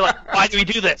 And be like, why do we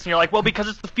do this? And you're like, well, because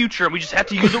it's the future, and we just have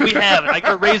to use what we have, and I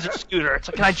got a Razor scooter. It's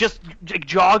like, can I just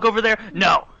jog over there?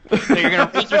 No. So you're going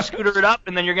to Razor scooter it up,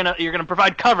 and then you're gonna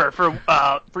provide cover for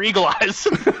Eagle Eyes.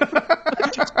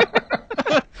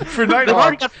 For Nighthawk. They've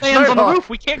already got fans on the roof.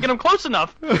 We can't get him close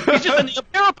enough. He's just in the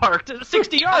Apera Park,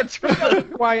 60 yards.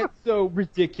 Why it's so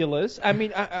ridiculous. I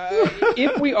mean,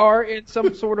 if we are in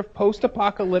some sort of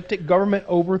post-apocalyptic government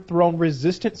overthrown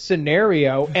resistance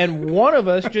scenario, and one of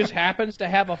us just happens to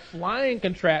have a flying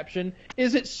contraption,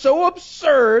 is it so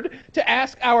absurd to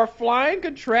ask our flying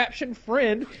contraption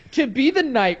friend to be the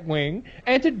Nightwing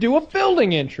and to do a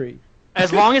building entry?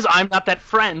 As long as I'm not that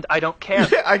friend, I don't care.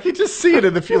 Yeah, I can just see it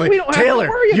in the feeling. We don't have to Taylor,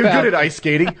 worry you're about good it. at ice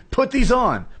skating. Put these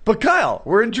on. But Kyle,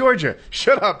 we're in Georgia.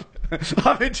 Shut up.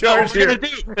 I'm in So charge what we're here. going to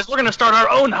do is we're going to start our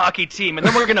own hockey team, and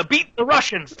then we're going to beat the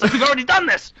Russians. It's like, we've already done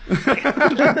this.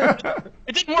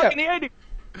 It didn't work in the 80s.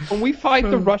 When we fight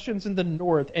the Russians in the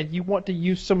north, and you want to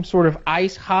use some sort of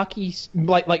ice hockey,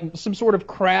 like some sort of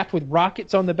craft with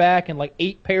rockets on the back and like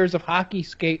 8 pairs of hockey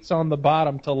skates on the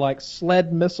bottom to like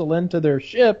sled missile into their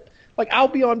ship, like I'll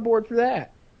be on board for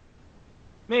that.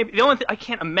 Maybe the only thing I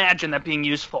can't imagine that being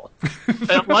useful,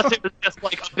 unless it was just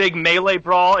like a big melee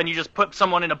brawl, and you just put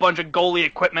someone in a bunch of goalie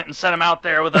equipment and send them out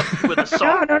there with a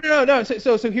sword. No.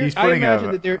 So here's He's I putting imagine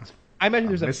a- that there's. I imagine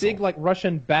there's a missile. big like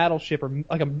Russian battleship or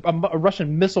like a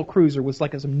Russian missile cruiser with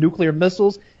like some nuclear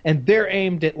missiles, and they're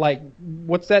aimed at like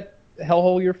what's that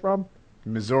hellhole you're from?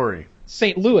 Missouri.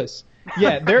 St. Louis.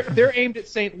 Yeah, they're aimed at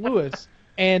St. Louis,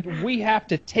 and we have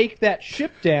to take that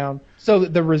ship down so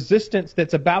that the resistance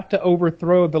that's about to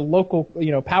overthrow the local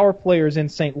power players in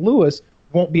St. Louis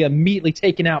won't be immediately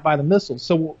taken out by the missiles.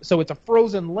 So it's a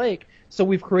frozen lake. So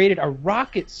we've created a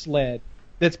rocket sled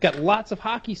that's got lots of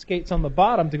hockey skates on the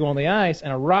bottom to go on the ice,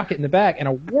 and a rocket in the back, and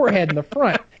a warhead in the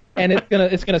front, and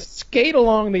it's gonna skate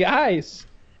along the ice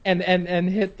and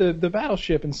hit the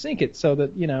battleship and sink it, so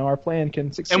that our plan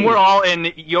can succeed. And we're all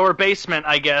in your basement,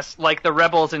 I guess, like the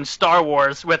rebels in Star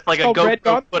Wars, with like a Red GoPro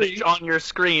Dawn footage 3. on your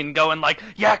screen, going like,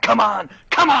 "Yeah, come on,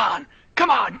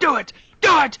 do it,"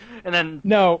 and then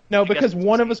No, guess because it's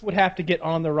one of us would have to get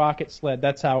on the rocket sled.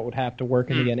 That's how it would have to work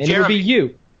in the end, and it would Jeremy. be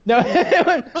you. No,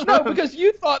 no, because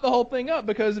you thought the whole thing up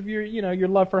because of your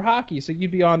love for hockey. So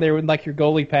you'd be on there with like your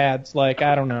goalie pads, like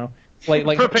I don't know,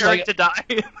 like preparing to die.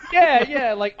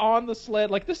 yeah, like on the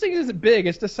sled. Like this thing isn't big;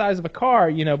 it's the size of a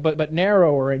car, but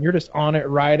narrower, and you're just on it,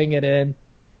 riding it in.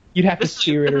 You'd have to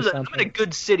steer it or I'm in a something.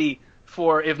 good city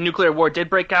for if nuclear war did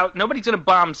break out. Nobody's going to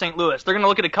bomb St. Louis. They're going to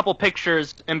look at a couple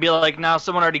pictures and be like, "No,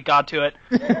 someone already got to it."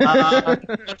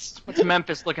 What's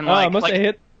Memphis looking Oh, like? it must Like, have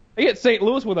hit. They hit St.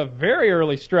 Louis with a very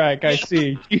early strike. I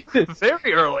see. Jesus,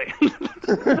 very early.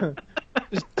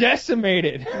 just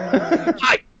decimated.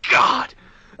 My God!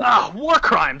 War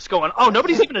crimes going. Oh,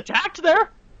 nobody's even attacked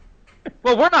there.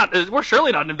 Well, we're not. We're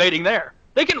surely not invading there.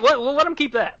 They can. We'll let them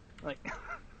keep that. Like,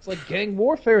 It's like gang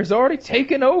warfare has already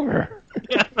taken over.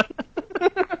 yeah.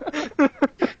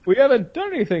 We haven't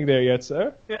done anything there yet,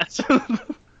 sir. Yes.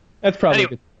 That's probably Anyway.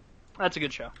 good. That's a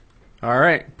good show. All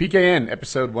right. PKN,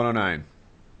 episode 109.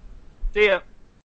 See ya.